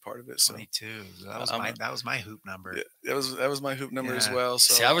 is a big part of it. So 22. That was my hoop number. Yeah, that was my hoop number as well.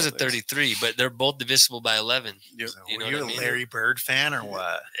 So see, I was at 33, but they're both divisible by 11. So you know, you're a Larry Bird fan or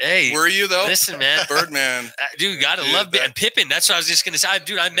what? Hey, were you though? Listen, man, Birdman, dude, gotta love and Pippen. That's what I was just gonna say.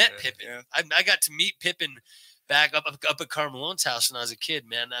 Dude, I met Pippen. Yeah. I got to meet Pippen back up at Carmelone's house when I was a kid,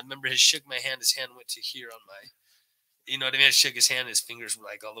 man. I remember he shook my hand. His hand went to here on my, you know what I mean? I shook his hand. His fingers were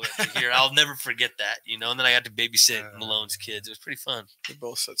like all the way to here. I'll never forget that, you know. And then I got to babysit Malone's kids. It was pretty fun. They're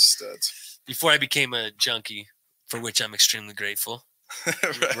both such studs. Before I became a junkie, for which I'm extremely grateful.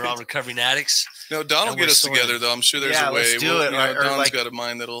 Right. We're all recovering addicts. No, Don will get us together, though. I'm sure there's a way. Let's do it. Don's got a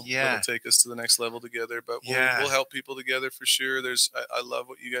mind that'll take us to the next level together. But we'll help people together for sure. I love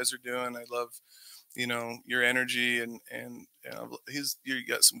what you guys are doing. I love, you know, your energy and you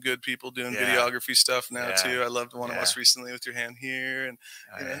got some good people doing videography stuff now too. I loved one of us recently with your hand here and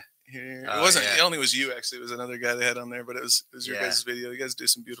here. It wasn't. It only was you actually. It was another guy they had on there, but it was your guys' video. You guys do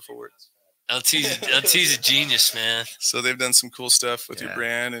some beautiful work. LT's a genius, man. So they've done some cool stuff with your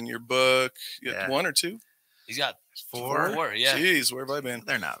brand and your book. You got 1 or 2? He's got 4. Yeah. Jeez, where have I been?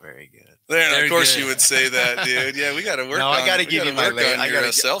 They're not very good. Of course you would say that, dude. Yeah, we got to work. No, I got to give you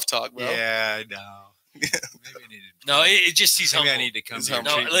my self-talk, bro. Yeah, no. Yeah. No, it just he's humble. I need to come here.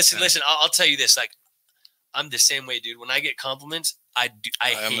 No, listen. I'll tell you this. Like, I'm the same way, dude. When I get compliments, I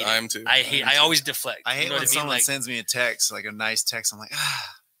hate it. I am too. I always deflect. I hate when someone sends me a text, like a nice text. I'm like,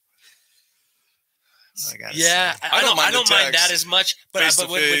 I don't mind that as much, but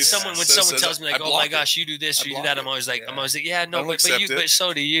when someone tells me like, oh my gosh, you do this or you do that, I'm always like, yeah, no, but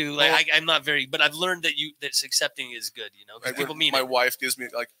so do you. Like, I'm not very, but I've learned that's accepting is good, you know. Because people mean my wife gives me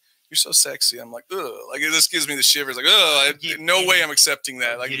like, you're so sexy. I'm like, ugh. Like, it just gives me the shivers. Like, ugh, no way I'm accepting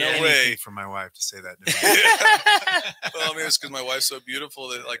that. Like, no way. For my wife to say that to me. Well, I mean, it's because my wife's so beautiful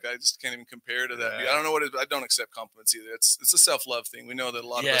that, like, I just can't even compare to that. I don't know what it is. I don't accept compliments either. It's a self-love thing. We know that a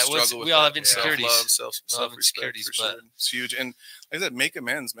lot of us struggle with we all have insecurities. Self-love, self-respect, for sure. It's huge. And like I said, make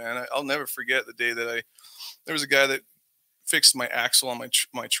amends, man. I'll never forget the day that there was a guy that fixed my axle on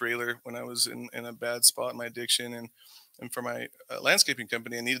my trailer when I was in a bad spot in my addiction. And for my landscaping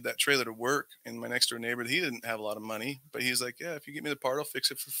company, I needed that trailer to work. And my next door neighbor, he didn't have a lot of money, but he's like, yeah, if you get me the part, I'll fix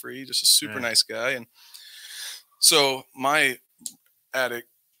it for free. Just a super nice guy. And so my addict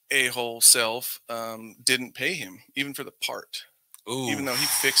a-hole self didn't pay him even for the part. Ooh. Even though he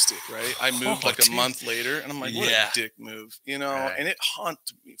fixed it, right? I moved a month later, and I'm like, what a dick move, you know? Right. And it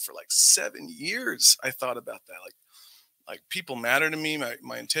haunted me for like 7 years. I thought about that. Like people matter to me. My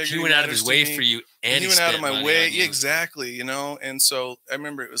integrity. He went out of his way for you, and he went out of my way. Yeah, exactly. You know, and so I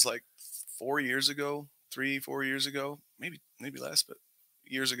remember it was like 4 years ago, 3-4 years ago, maybe less, but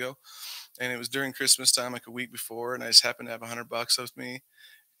years ago. And it was during Christmas time, like a week before, and I just happened to have $100 with me,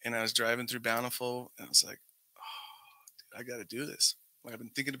 and I was driving through Bountiful, and I was like, oh, dude, I got to do this. Like, I've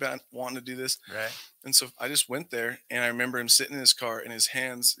been thinking about wanting to do this, right? And so I just went there, and I remember him sitting in his car, and his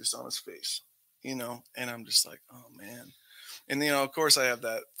hands just on his face. You know, and I'm just like, oh man. And, you know, of course I have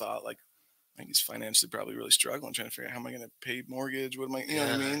that thought, like, I think he's financially probably really struggling, trying to figure out how am I going to pay mortgage? What am I, you know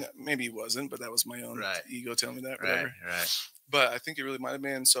what I mean? Maybe he wasn't, but that was my own ego telling me that, whatever. Right. But I think it really might have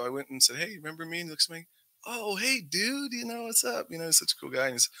been. So I went and said, hey, remember me? And he looks at me, oh, hey, dude, you know, what's up? You know, he's such a cool guy.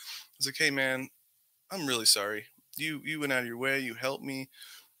 And I was like, hey, man, I'm really sorry. You went out of your way. You helped me.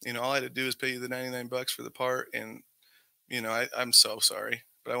 You know, all I had to do is pay you the $99 for the part. And, you know, I'm so sorry,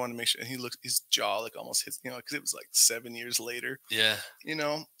 but I want to make sure. And he looked, his jaw like almost hits, you know, cause it was like 7 years later, Yeah. you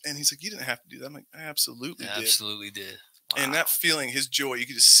know, and he's like, you didn't have to do that. I'm like, I absolutely did. Absolutely did. Wow. And that feeling, his joy, you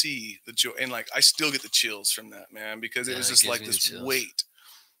could just see the joy. And like, I still get the chills from that, man, because it was just like this weight.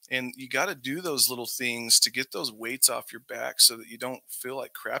 And you got to do those little things to get those weights off your back so that you don't feel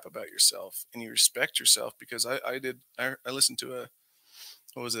like crap about yourself and you respect yourself. Because I listened to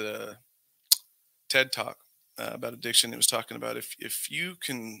a TED talk about addiction. It was talking about if you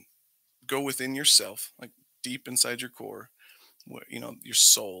can go within yourself, like deep inside your core, you know, your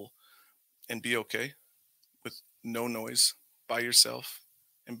soul, and be okay with no noise by yourself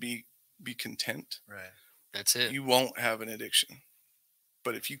and be content. Right. That's it. You won't have an addiction.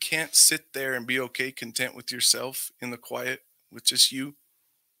 But if you can't sit there and be okay, content with yourself in the quiet with just you,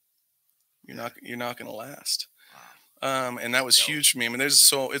 you're not going to last. Wow. And that was huge for me. I mean,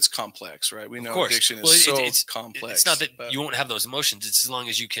 it's complex, right? We know addiction is it's complex. It's not that you won't have those emotions. It's as long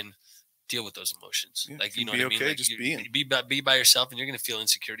as you can deal with those emotions. Yeah, like, you know what I mean? Okay, like, just be by yourself, and you're going to feel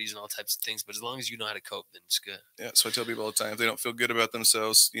insecurities and all types of things. But as long as you know how to cope, then it's good. Yeah. So I tell people all the time, if they don't feel good about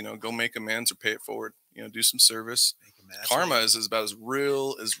themselves, you know, go make amends or pay it forward. You know, do some service. Karma is about as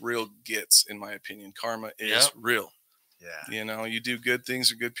real gets, in my opinion. Karma is real. Yeah. You know, you do good things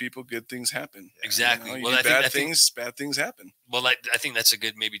to good people, good things happen. Exactly. You know, you bad things happen. Well, I think that's a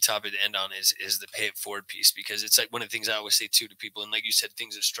good maybe topic to end on is the pay it forward piece, because it's like one of the things I always say too to people. And like you said,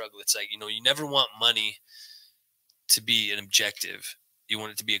 things that struggle, it's like, you know, you never want money to be an objective. You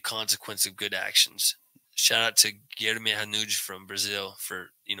want it to be a consequence of good actions. Shout out to Guilherme Hanuj from Brazil for,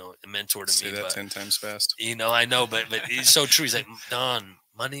 you know, a mentor to me. Say that 10 times fast. You know, I know, but it's so true. He's like, Don,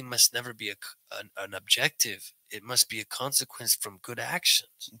 money must never be an objective. It must be a consequence from good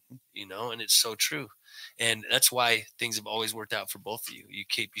actions, you know, and it's so true. And that's why things have always worked out for both of you. You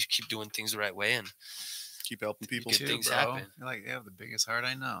keep doing things the right way and keep helping people. Good things happen. You're like, you have the biggest heart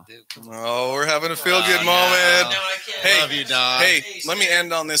I know. Dude, oh, we're having a feel-good moment. No, hey, love you, Don. Hey, let me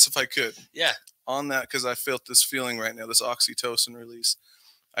end on this if I could. Yeah. On that, because I felt this feeling right now, this oxytocin release.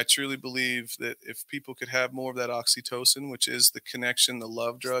 I truly believe that if people could have more of that oxytocin, which is the connection, the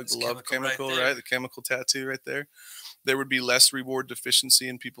love drug, the love chemical, right? The chemical tattoo right there, there would be less reward deficiency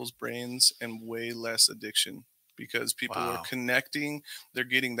in people's brains and way less addiction, because people are connecting. They're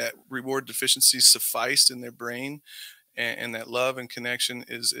getting that reward deficiency sufficed in their brain. And that love and connection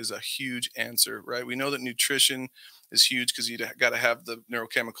is a huge answer, right? We know that nutrition is huge because you got to have the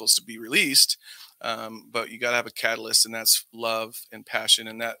neurochemicals to be released, but you got to have a catalyst, and that's love and passion.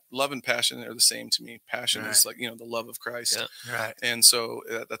 And that love and passion are the same to me. Passion is like, you know, the love of Christ, right? And so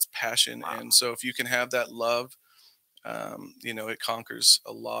that's passion. Wow. And so if you can have that love, you know, it conquers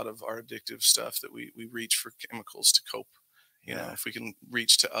a lot of our addictive stuff that we reach for chemicals to cope. You know, if we can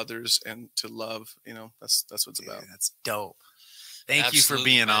reach to others and to love, you know, that's what it's about. That's dope. Thank you for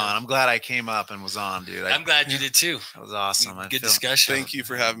being on. I'm glad I came up and was on, dude. I'm glad you did too. That was awesome. Good discussion. Thank you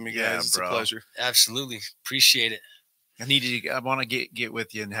for having me, guys. It's a pleasure. Absolutely. Appreciate it. I want to get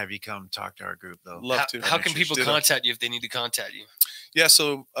with you and have you come talk to our group, though. Love to. How can people contact you if they need to contact you? Yeah,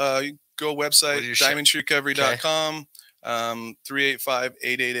 so you go website, diamondtreerecovery.com.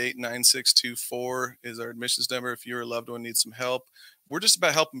 385-888-9624 is our admissions number. If your loved one needs some help, we're just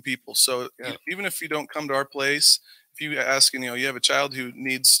about helping people. So even if you don't come to our place, if you ask, you know, you have a child who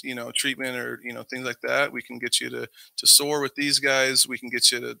needs, you know, treatment or, you know, things like that, we can get you to soar with these guys. We can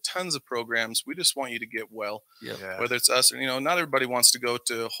get you to tons of programs. We just want you to get well. Whether it's us or, you know, not everybody wants to go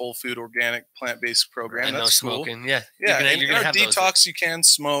to whole food, organic, plant-based program. And that's no smoking. Cool. Yeah. You're gonna have detox. You can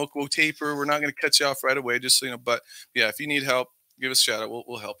smoke. We'll taper. We're not going to cut you off right away. Just so you know. But yeah, if you need help, give us a shout out.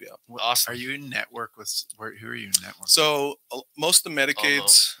 We'll help you out. Awesome. Are you in network with who are you in network? So most of the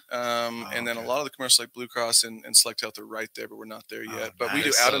Medicaids, and then a lot of the commercials like Blue Cross and Select Health are right there, but we're not there yet. But we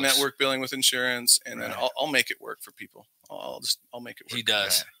do out of network billing with insurance, and then I'll make it work for people. I'll make it work. He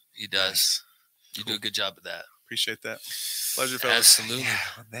does. He does. You do a good job of that. Appreciate that. Pleasure, fellas. Absolutely. Yeah,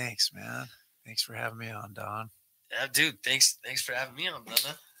 well, thanks, man. Thanks for having me on, Don. Yeah, dude. Thanks for having me on,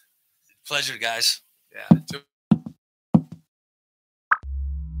 brother. Pleasure, guys. Yeah.